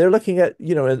 and they're looking at,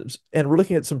 and we're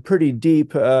looking at some pretty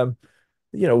deep,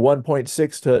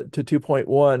 1.6 to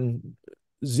 2.1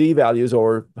 Z values,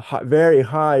 or very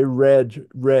high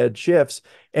red shifts,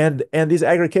 and these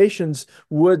aggregations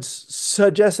would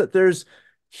suggest that there's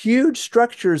huge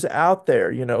structures out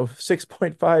there,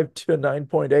 6.5 to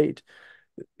 9.8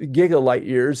 gigalight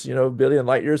years, billion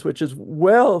light years, which is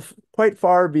quite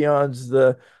far beyond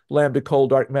the lambda cold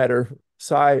dark matter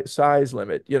size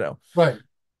limit, Right.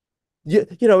 you,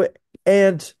 you know,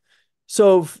 and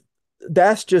so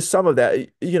that's just some of that.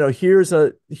 Here's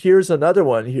another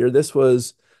one here. This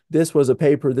was a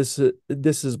paper. This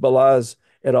is Balaz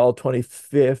et al.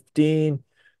 2015.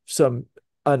 Some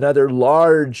Another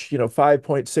large,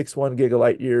 5.61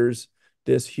 gigalight years.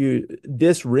 This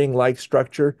ring-like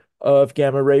structure of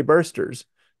gamma ray bursters,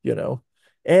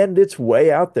 and it's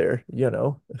way out there,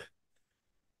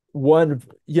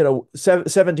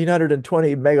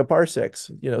 1720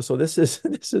 megaparsecs, so this is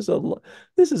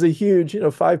a huge,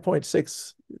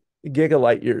 5.6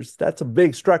 gigalight years. That's a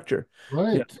big structure,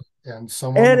 Right. And and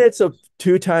someone, it's a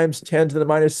 2 times 10 to the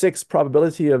minus 6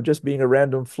 probability of just being a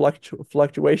random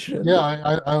fluctuation.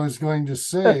 yeah, I was going to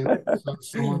say, so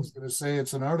someone's going to say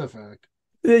it's an artifact.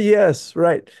 Yes,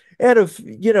 right. And if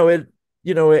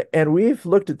and we've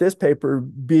looked at this paper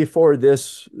before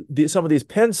some of these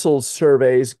pencil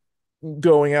surveys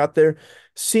going out there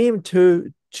seem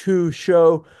to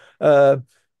show uh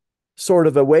sort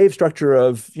of a wave structure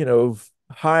of,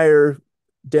 higher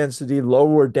density,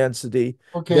 lower density,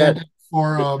 Okay, that and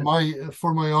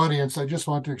for my audience, I just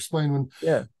want to explain when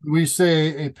yeah. we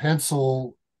say a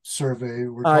pencil survey,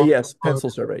 we're Yes, about pencil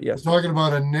survey. we're Yes. talking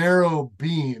about a narrow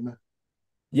beam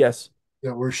Yes.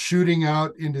 that we're shooting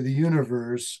out into the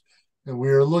universe, and we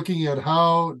are looking at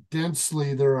how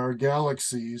densely there are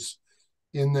galaxies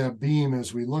in that beam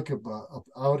as we look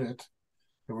out it.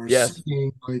 And we're Yes.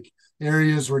 seeing like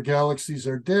areas where galaxies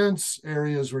are dense,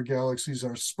 areas where galaxies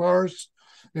are sparse,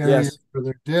 areas Yes. where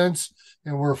they're dense,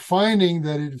 and we're finding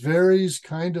that it varies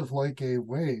kind of like a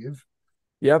wave.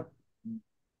 Yep.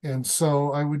 And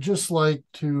so I would just like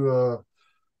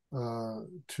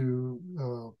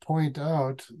point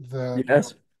out that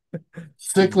Yes.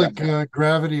 cyclic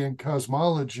gravity and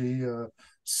cosmology,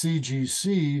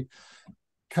 CGC,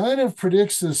 kind of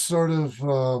predicts this sort of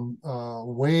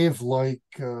wave-like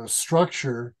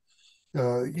structure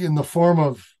in the form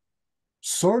of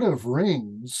sort of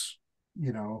rings,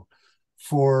 you know,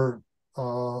 for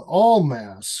all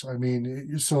mass. I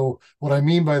mean, so what I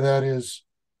mean by that is,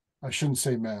 I shouldn't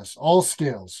say mass, all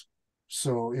scales.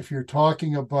 So if you're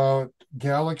talking about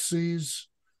galaxies,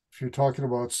 if you're talking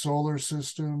about solar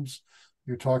systems,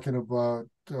 you're talking about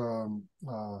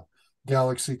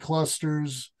galaxy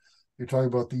clusters, you're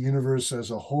talking about the universe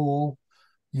as a whole,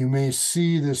 you may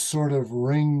see this sort of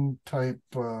ring type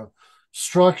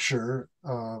structure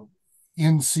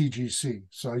in CGC.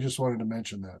 So I just wanted to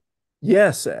mention that.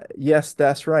 Yes, yes,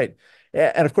 that's right.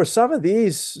 And of course, some of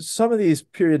these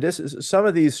periodicities, some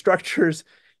of these structures,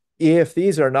 if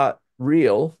these are not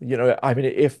real, I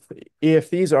mean, if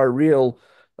these are real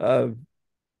uh,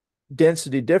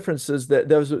 density differences,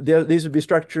 these would be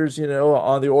structures,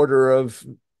 on the order of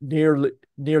nearly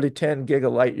 10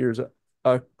 gigalight years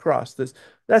across.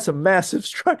 That's a massive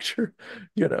structure,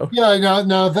 you know. Yeah,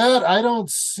 now that I don't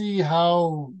see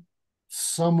how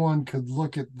someone could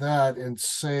look at that and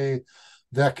say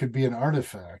that could be an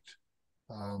artifact.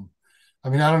 Um, I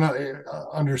mean, I don't know,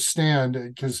 understand,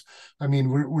 because I mean,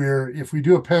 we're if we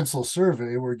do a pencil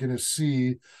survey, we're going to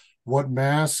see what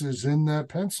mass is in that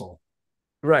pencil.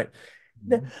 Right.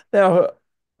 Now,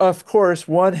 of course,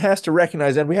 one has to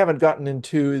recognize, and we haven't gotten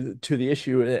into the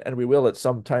issue, and we will at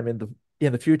some time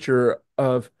in the future,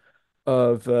 of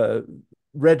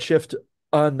redshift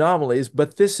anomalies.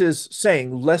 But this is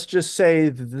saying, let's just say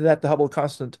that the Hubble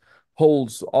constant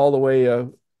holds all the way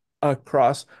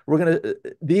across.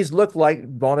 These look like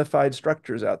bona fide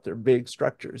structures out there, big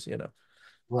structures.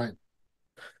 Right.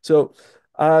 So,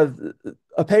 uh,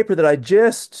 a paper that I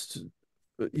just,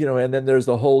 and then there's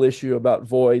the whole issue about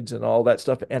voids and all that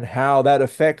stuff and how that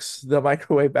affects the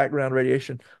microwave background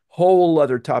radiation. Whole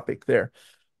other topic there,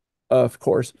 of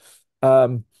course.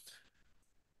 Um,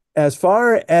 as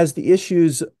far as the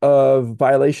issues of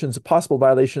possible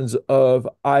violations of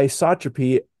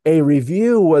isotropy, a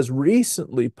review was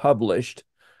recently published,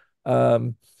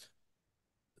 um,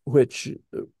 which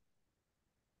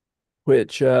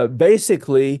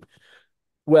basically,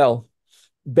 well,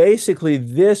 basically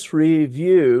this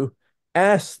review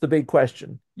asks the big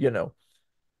question,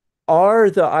 are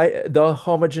the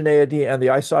homogeneity and the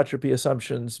isotropy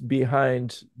assumptions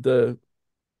behind the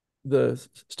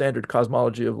standard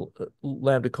cosmology of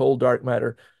lambda cold dark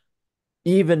matter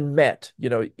even met?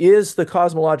 Is the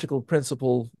cosmological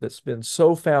principle that's been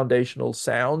so foundational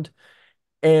sound?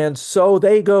 And so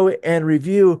they go and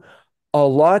review a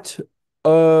lot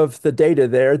of the data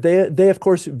there. They of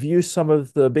course view some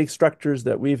of the big structures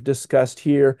that we've discussed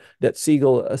here that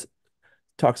Siegel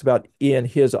talks about in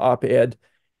his op-ed,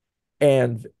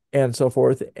 and so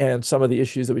forth, and some of the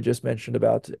issues that we just mentioned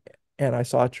about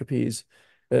anisotropies,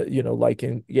 like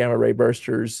in gamma ray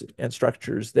bursters and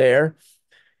structures there.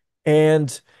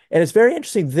 And it's very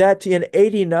interesting that in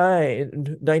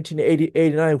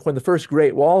 1989, when the first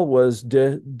Great Wall was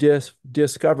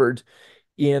discovered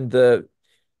in the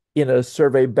in a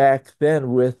survey back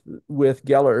then with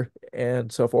Geller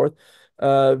and so forth,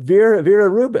 Vera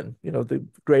Rubin, the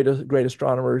great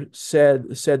astronomer, said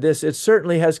this. It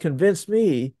certainly has convinced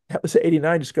me. That was the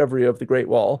 '89 discovery of the Great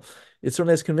Wall. It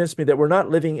certainly has convinced me that we're not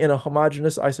living in a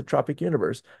homogeneous isotropic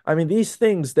universe. I mean, these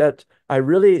things that I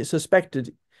really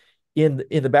suspected in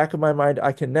the back of my mind,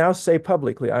 I can now say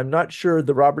publicly, I'm not sure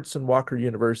the Robertson Walker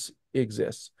universe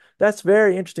exists. That's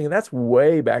very interesting, and that's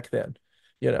way back then,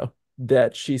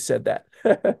 that she said that.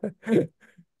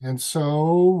 And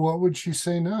so, what would she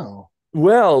say now?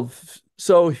 Well,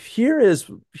 so here's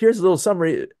a little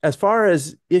summary as far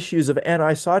as issues of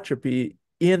anisotropy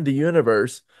in the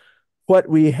universe. What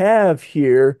we have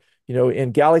here,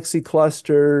 in galaxy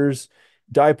clusters,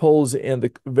 dipoles, and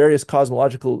the various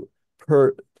cosmological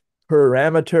per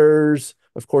parameters,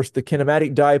 of course, the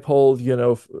kinematic dipole,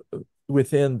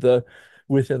 within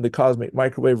the cosmic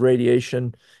microwave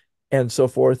radiation and so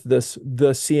forth, the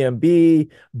CMB,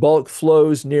 bulk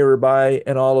flows nearby,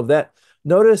 and all of that.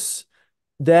 Notice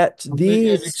that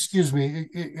these, Excuse me,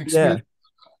 excuse. yeah,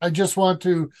 I just want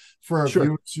to, for our sure,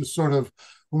 viewers, just sort of,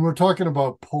 when we're talking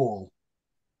about pole,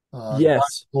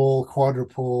 yes, dipole,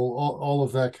 quadrupole, all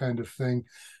of that kind of thing.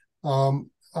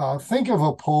 Think of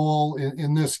a pole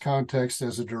in this context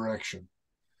as a direction.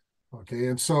 Okay.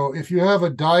 And so if you have a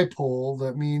dipole,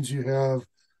 that means you have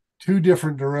two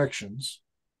different directions.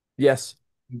 yes,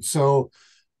 And so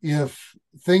if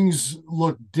things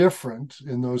look different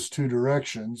in those two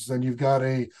directions, then you've got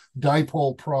a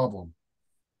dipole problem.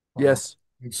 Uh, yes,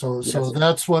 and so yes,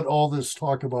 that's what all this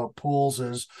talk about poles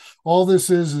is. All this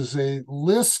is a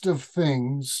list of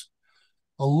things,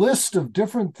 a list of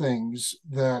different things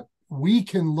that we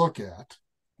can look at,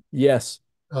 yes,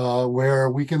 where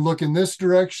we can look in this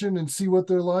direction and see what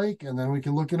they're like, and then we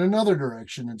can look in another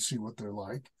direction and see what they're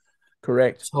like.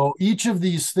 correct. So each of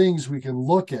these things we can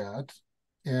look at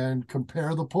and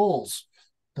compare the poles.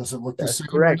 Does it look the That's same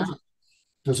or correct. not?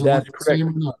 Does it look That's the correct. same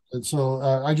or not? And so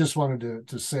I just wanted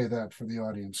to say that for the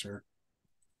audience here.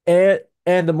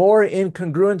 And the more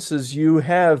incongruences you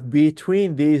have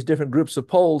between these different groups of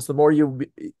poles, the more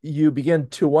you begin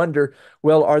to wonder,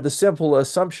 well, are the simple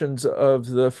assumptions of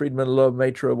the Friedman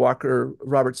Lemaitre Walker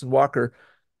Robertson Walker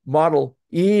model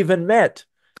even met?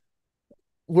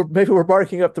 Maybe we're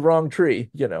barking up the wrong tree.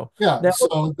 Yeah. Now,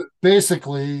 So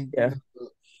basically, yeah,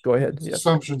 go ahead. those Yeah.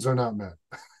 assumptions are not met.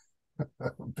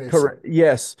 Basically. Correct.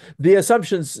 Yes. The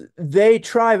assumptions they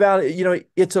try valid,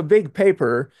 it's a big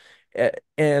paper,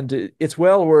 and it's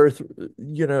well worth,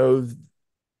 the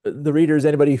readers,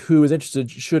 anybody who is interested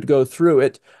should go through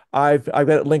it. I've got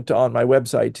it linked on my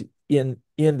website in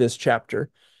this chapter,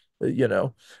 you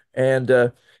know, and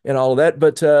all of that.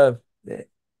 But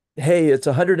hey, it's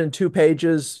 102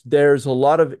 pages. There's a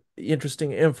lot of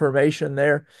interesting information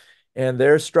there, and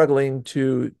they're struggling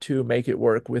to make it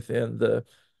work within a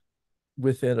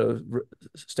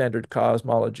standard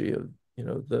cosmology of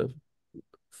the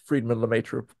Friedman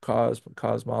Lemaitre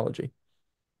cosmology.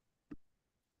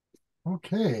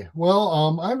 Okay.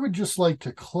 Well, I would just like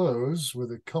to close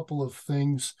with a couple of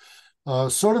things,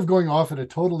 sort of going off in a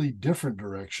totally different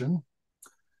direction.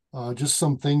 Just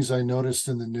some things I noticed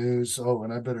in the news. Oh,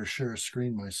 and I better share a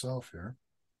screen myself here.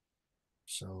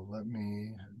 So let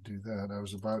me do that. I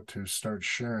was about to start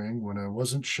sharing when I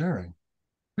wasn't sharing.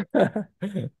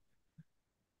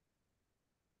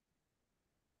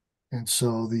 And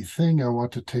so the thing I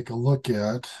want to take a look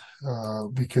at,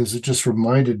 because it just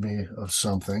reminded me of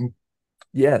something,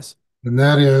 Yes. and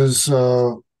that is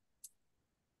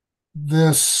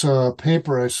this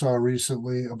paper I saw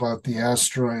recently about the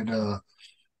asteroid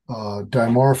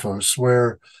Dimorphos,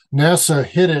 where NASA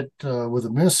hit it with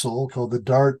a missile called the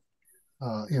DART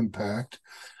impact.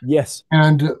 Yes.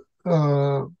 And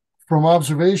from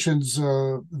observations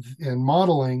and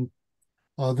modeling,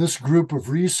 this group of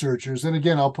researchers, and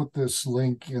again, I'll put this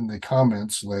link in the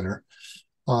comments later,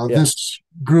 Yeah. This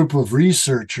group of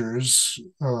researchers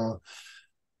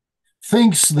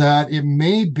thinks that it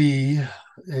may be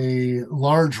a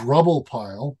large rubble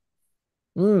pile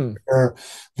Mm, where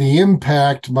the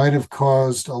impact might have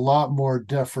caused a lot more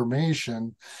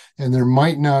deformation, and there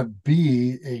might not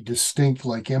be a distinct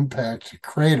like impact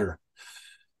crater.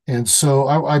 And so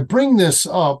I bring this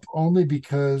up only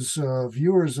because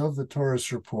viewers of the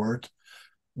Taurus Report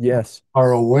yes.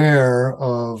 are aware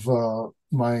of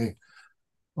my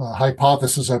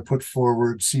hypothesis I put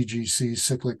forward, CGC,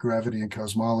 Cyclic Gravity and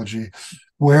Cosmology,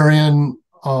 wherein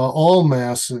all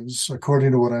masses,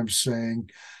 according to what I'm saying,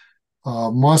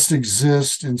 must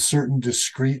exist in certain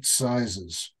discrete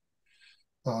sizes.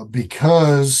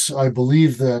 Because I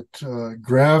believe that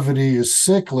gravity is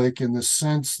cyclic in the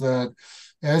sense that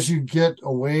as you get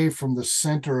away from the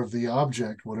center of the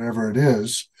object, whatever it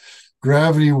is,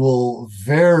 gravity will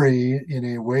vary in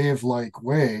a wave-like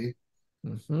way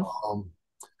Hmm. um,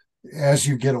 as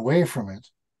you get away from it.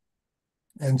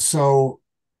 And so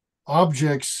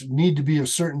objects need to be of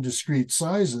certain discrete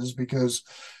sizes because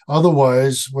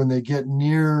otherwise, when they get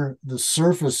near the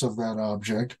surface of that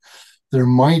object, there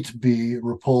might be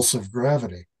repulsive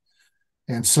gravity.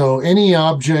 And so any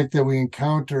object that we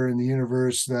encounter in the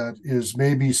universe that is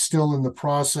maybe still in the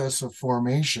process of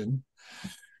formation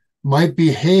might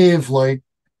behave like,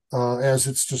 as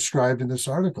it's described in this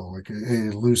article, like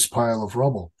a loose pile of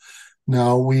rubble.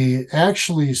 Now, we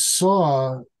actually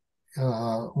saw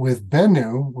with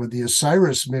Bennu, when the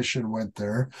Osiris mission went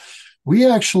there, we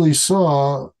actually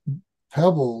saw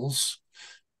pebbles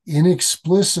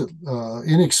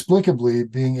inexplicably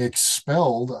being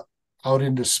expelled out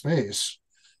into space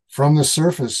from the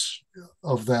surface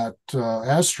of that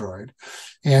asteroid.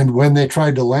 And when they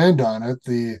tried to land on it,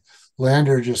 the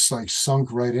lander just like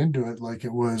sunk right into it, like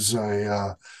it was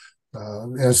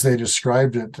as they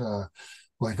described it,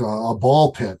 like a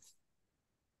ball pit.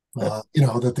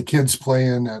 That the kids play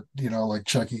in at, like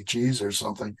Chuck E. Cheese or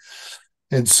something.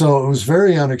 And so it was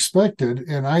very unexpected.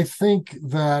 And I think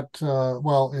that,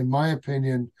 well, in my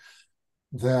opinion,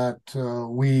 that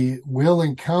we will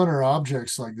encounter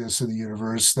objects like this in the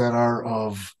universe that are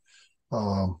of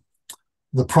um,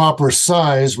 the proper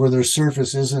size where their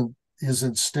surface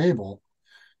isn't stable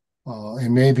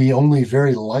and maybe only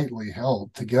very lightly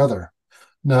held together.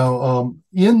 Now,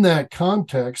 in that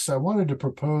context, I wanted to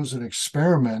propose an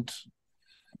experiment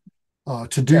to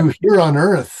Yeah. do here on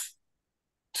Earth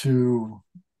to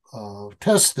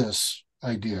test this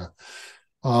idea.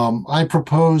 I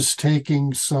propose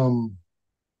taking some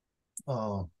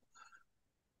uh,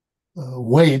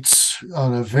 weights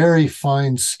on a very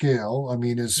fine scale. I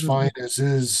mean, as Mm-hmm. fine as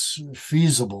is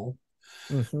feasible,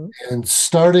 Mm-hmm. and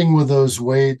starting with those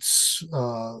weights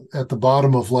at the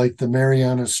bottom of like the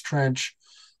Marianas Trench,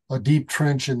 a deep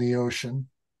trench in the ocean,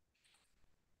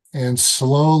 and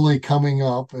slowly coming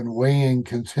up and weighing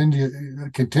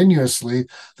continuously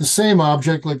the same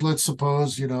object. Like, let's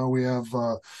suppose, we have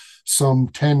some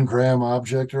 10-gram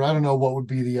object, or I don't know what would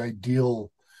be the ideal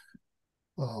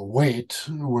weight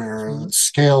where Mm-hmm.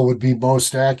 scale would be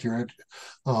most accurate.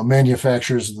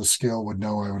 Manufacturers of the scale would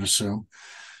know, I would assume.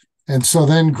 And so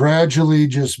then gradually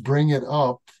just bring it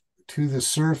up to the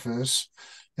surface.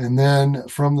 And then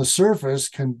from the surface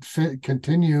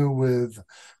continue with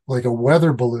like a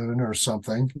weather balloon or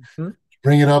something, Mm-hmm.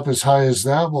 bring it up as high as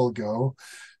that will go.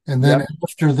 And then Yep.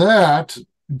 after that,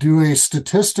 do a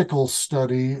statistical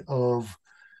study of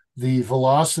the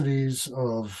velocities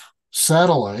of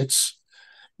satellites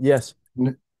Yes.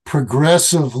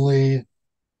 progressively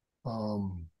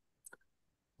um,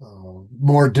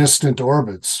 more distant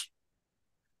orbits.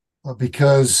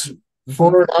 Because Mm-hmm.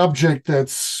 for an object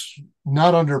that's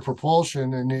not under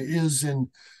propulsion and is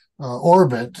in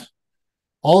orbit,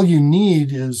 all you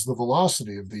need is the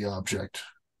velocity of the object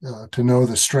to know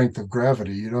the strength of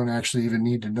gravity. You don't actually even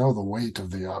need to know the weight of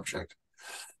the object.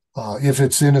 If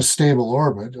it's in a stable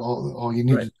orbit, all you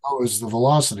need Right. to know is the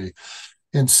velocity.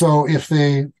 And so if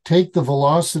they take the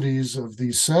velocities of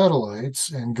these satellites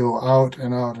and go out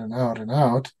and out and out and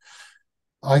out,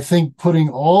 I think putting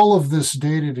all of this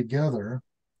data together,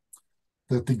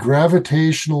 that the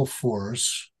gravitational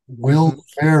force will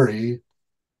Mm-hmm. vary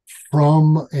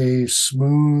from a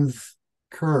smooth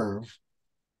curve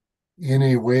in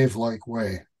a wave-like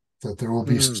way, that there will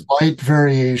be Mm. slight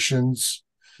variations,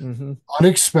 Mm-hmm.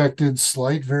 unexpected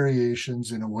slight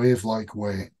variations in a wave-like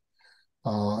way.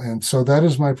 And so that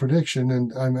is my prediction.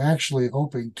 And I'm actually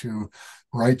hoping to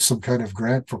write some kind of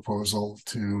grant proposal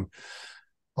to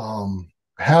um,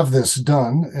 have this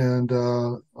done. And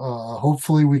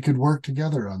hopefully we could work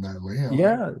together on that, Lee.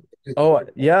 Yeah. oh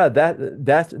yeah,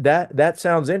 that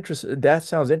sounds interesting. That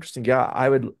sounds interesting. Yeah, I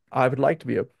would like to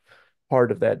be a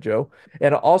part of that, Joe.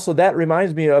 And also that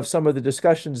reminds me of some of the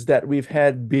discussions that we've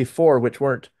had before, which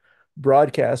weren't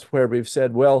broadcast, where we've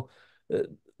said, well, uh,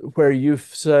 where you've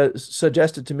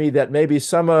suggested to me that maybe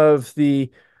some of the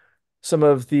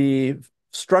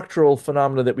structural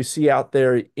phenomena that we see out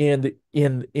there in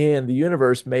the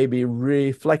universe may be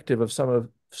reflective of some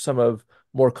of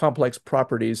more complex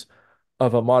properties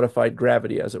of a modified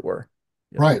gravity, as it were.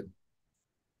 You know. Right.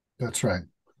 That's right.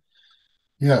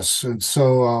 Yes. And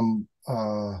so,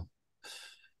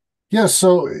 yeah.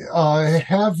 So,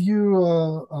 have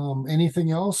you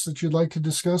anything else that you'd like to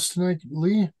discuss tonight,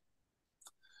 Lee?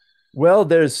 Well,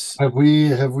 there's Have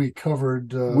we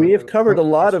covered we have covered a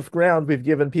lot of ground. We've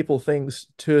given people things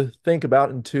to think about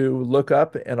and to look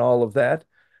up and all of that.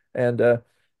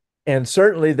 And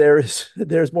certainly there's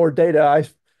more data.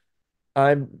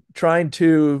 I'm trying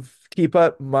to keep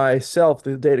up myself.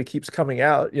 The data keeps coming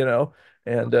out,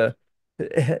 and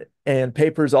and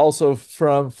papers also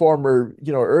from former,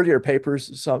 earlier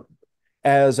papers. Some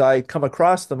as I come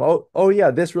across them, oh yeah,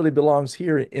 this really belongs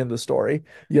here in the story.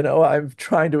 I'm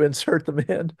trying to insert them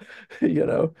in,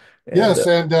 and Yes,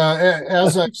 and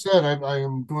as I said, I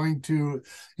am going to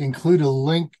include a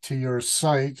link to your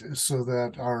site so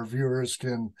that our viewers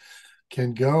can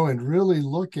go and really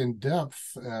look in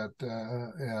depth at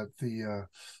the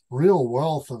real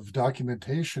wealth of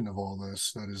documentation of all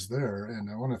this that is there. And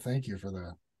I want to thank you for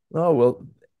that. oh well,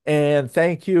 and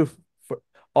thank you for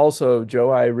also, Joe.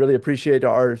 I really appreciate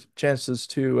our chances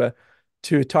to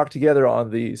talk together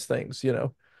on these things.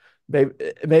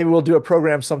 Maybe we'll do a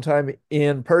program sometime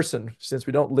in person since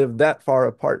we don't live that far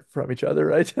apart from each other,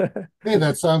 right? Hey,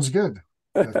 that sounds good.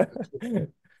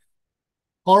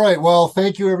 All right. Well,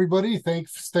 thank you, everybody.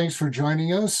 Thanks for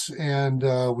joining us, and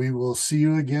we will see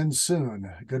you again soon.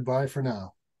 Goodbye for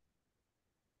now.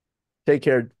 Take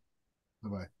care. Bye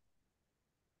bye.